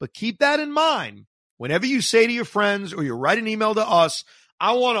 But keep that in mind whenever you say to your friends or you write an email to us,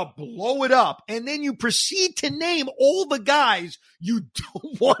 I want to blow it up. And then you proceed to name all the guys you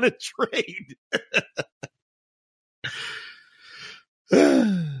don't want to trade.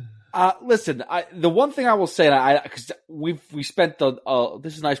 Listen, the one thing I will say, because we spent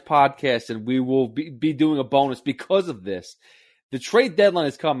this is a nice podcast, and we will be doing a bonus because of this. The trade deadline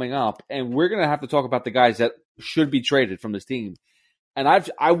is coming up, and we're going to have to talk about the guys that should be traded from this team. And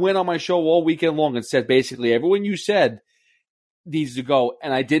I went on my show all weekend long and said basically everyone you said needs to go,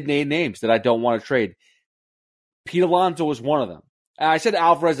 and I did name names that I don't want to trade. Pete Alonso was one of them. And I said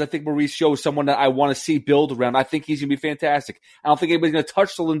Alvarez, I think Mauricio is someone that I want to see build around. I think he's going to be fantastic. I don't think anybody's going to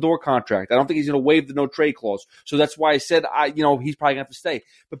touch the Lindor contract. I don't think he's going to waive the no-trade clause. So that's why I said, he's probably going to have to stay.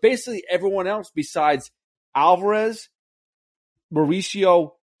 But basically everyone else besides Alvarez,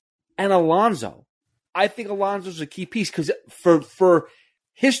 Mauricio, and Alonso, I think Alonso's a key piece because for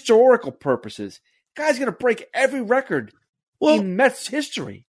historical purposes, guy's going to break every record in Mets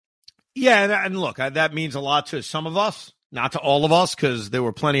history. Yeah, and look, that means a lot to some of us. Not to all of us, because there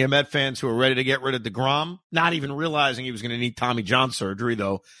were plenty of Met fans who were ready to get rid of DeGrom, not even realizing he was going to need Tommy John surgery,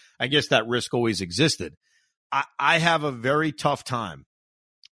 though I guess that risk always existed. I have a very tough time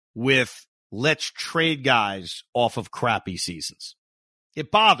with let's trade guys off of crappy seasons.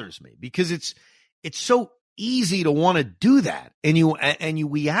 It bothers me because it's so easy to want to do that. And you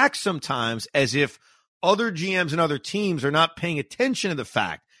react sometimes as if other GMs and other teams are not paying attention to the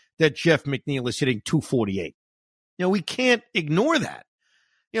fact that Jeff McNeil is hitting .248. We can't ignore that.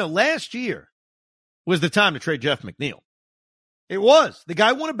 Last year was the time to trade Jeff McNeil. It was. The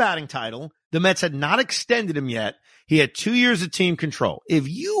guy won a batting title. The Mets had not extended him yet. He had 2 years of team control. If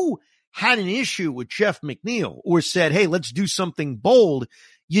you had an issue with Jeff McNeil or said, hey, let's do something bold,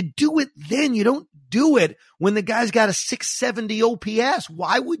 you do it then. You don't do it when the guy's got a 670 OPS.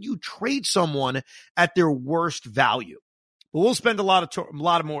 Why would you trade someone at their worst value? But we'll spend a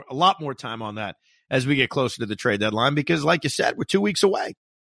lot more time on that as we get closer to the trade deadline, because like you said, we're 2 weeks away.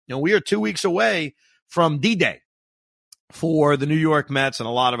 We are 2 weeks away from D-Day for the New York Mets and a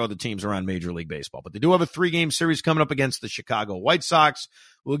lot of other teams around Major League Baseball. But they do have a 3-game series coming up against the Chicago White Sox.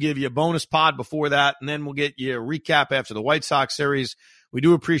 We'll give you a bonus pod before that, and then we'll get you a recap after the White Sox series. We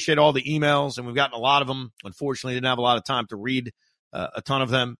do appreciate all the emails, and we've gotten a lot of them. Unfortunately, didn't have a lot of time to read a ton of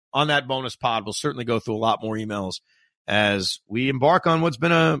them. On that bonus pod, we'll certainly go through a lot more emails as we embark on what's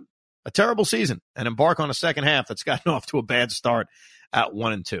been a terrible season and embark on a second half that's gotten off to a bad start at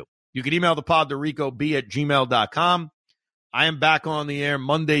 1-2. You can email the pod to ricob@gmail.com. I am back on the air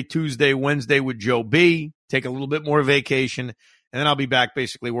Monday, Tuesday, Wednesday with Joe B. Take a little bit more vacation, and then I'll be back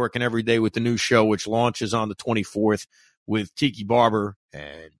basically working every day with the new show, which launches on the 24th with Tiki Barber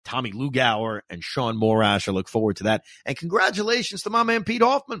and Tommy Lugauer and Sean Morash. I look forward to that. And congratulations to my man Pete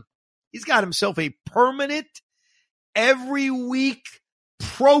Hoffman. He's got himself a permanent every week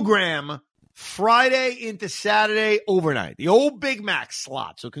program Friday into Saturday overnight, the old Big Mac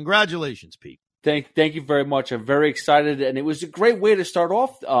slot. So congratulations, Pete. Thank you very much. I'm very excited, and it was a great way to start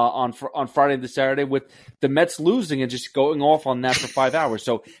off on Friday into Saturday with the Mets losing and just going off on that for 5 hours.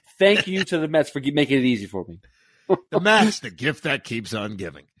 So thank you to the Mets for making it easy for me. The Mets, the gift that keeps on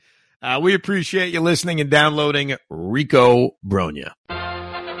giving. We appreciate you listening and downloading Rico Brogna.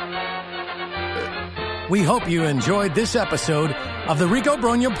 We hope you enjoyed this episode of the Rico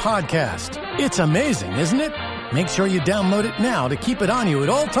Brogna podcast. It's amazing, isn't it? Make sure you download it now to keep it on you at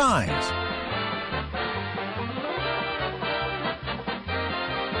all times.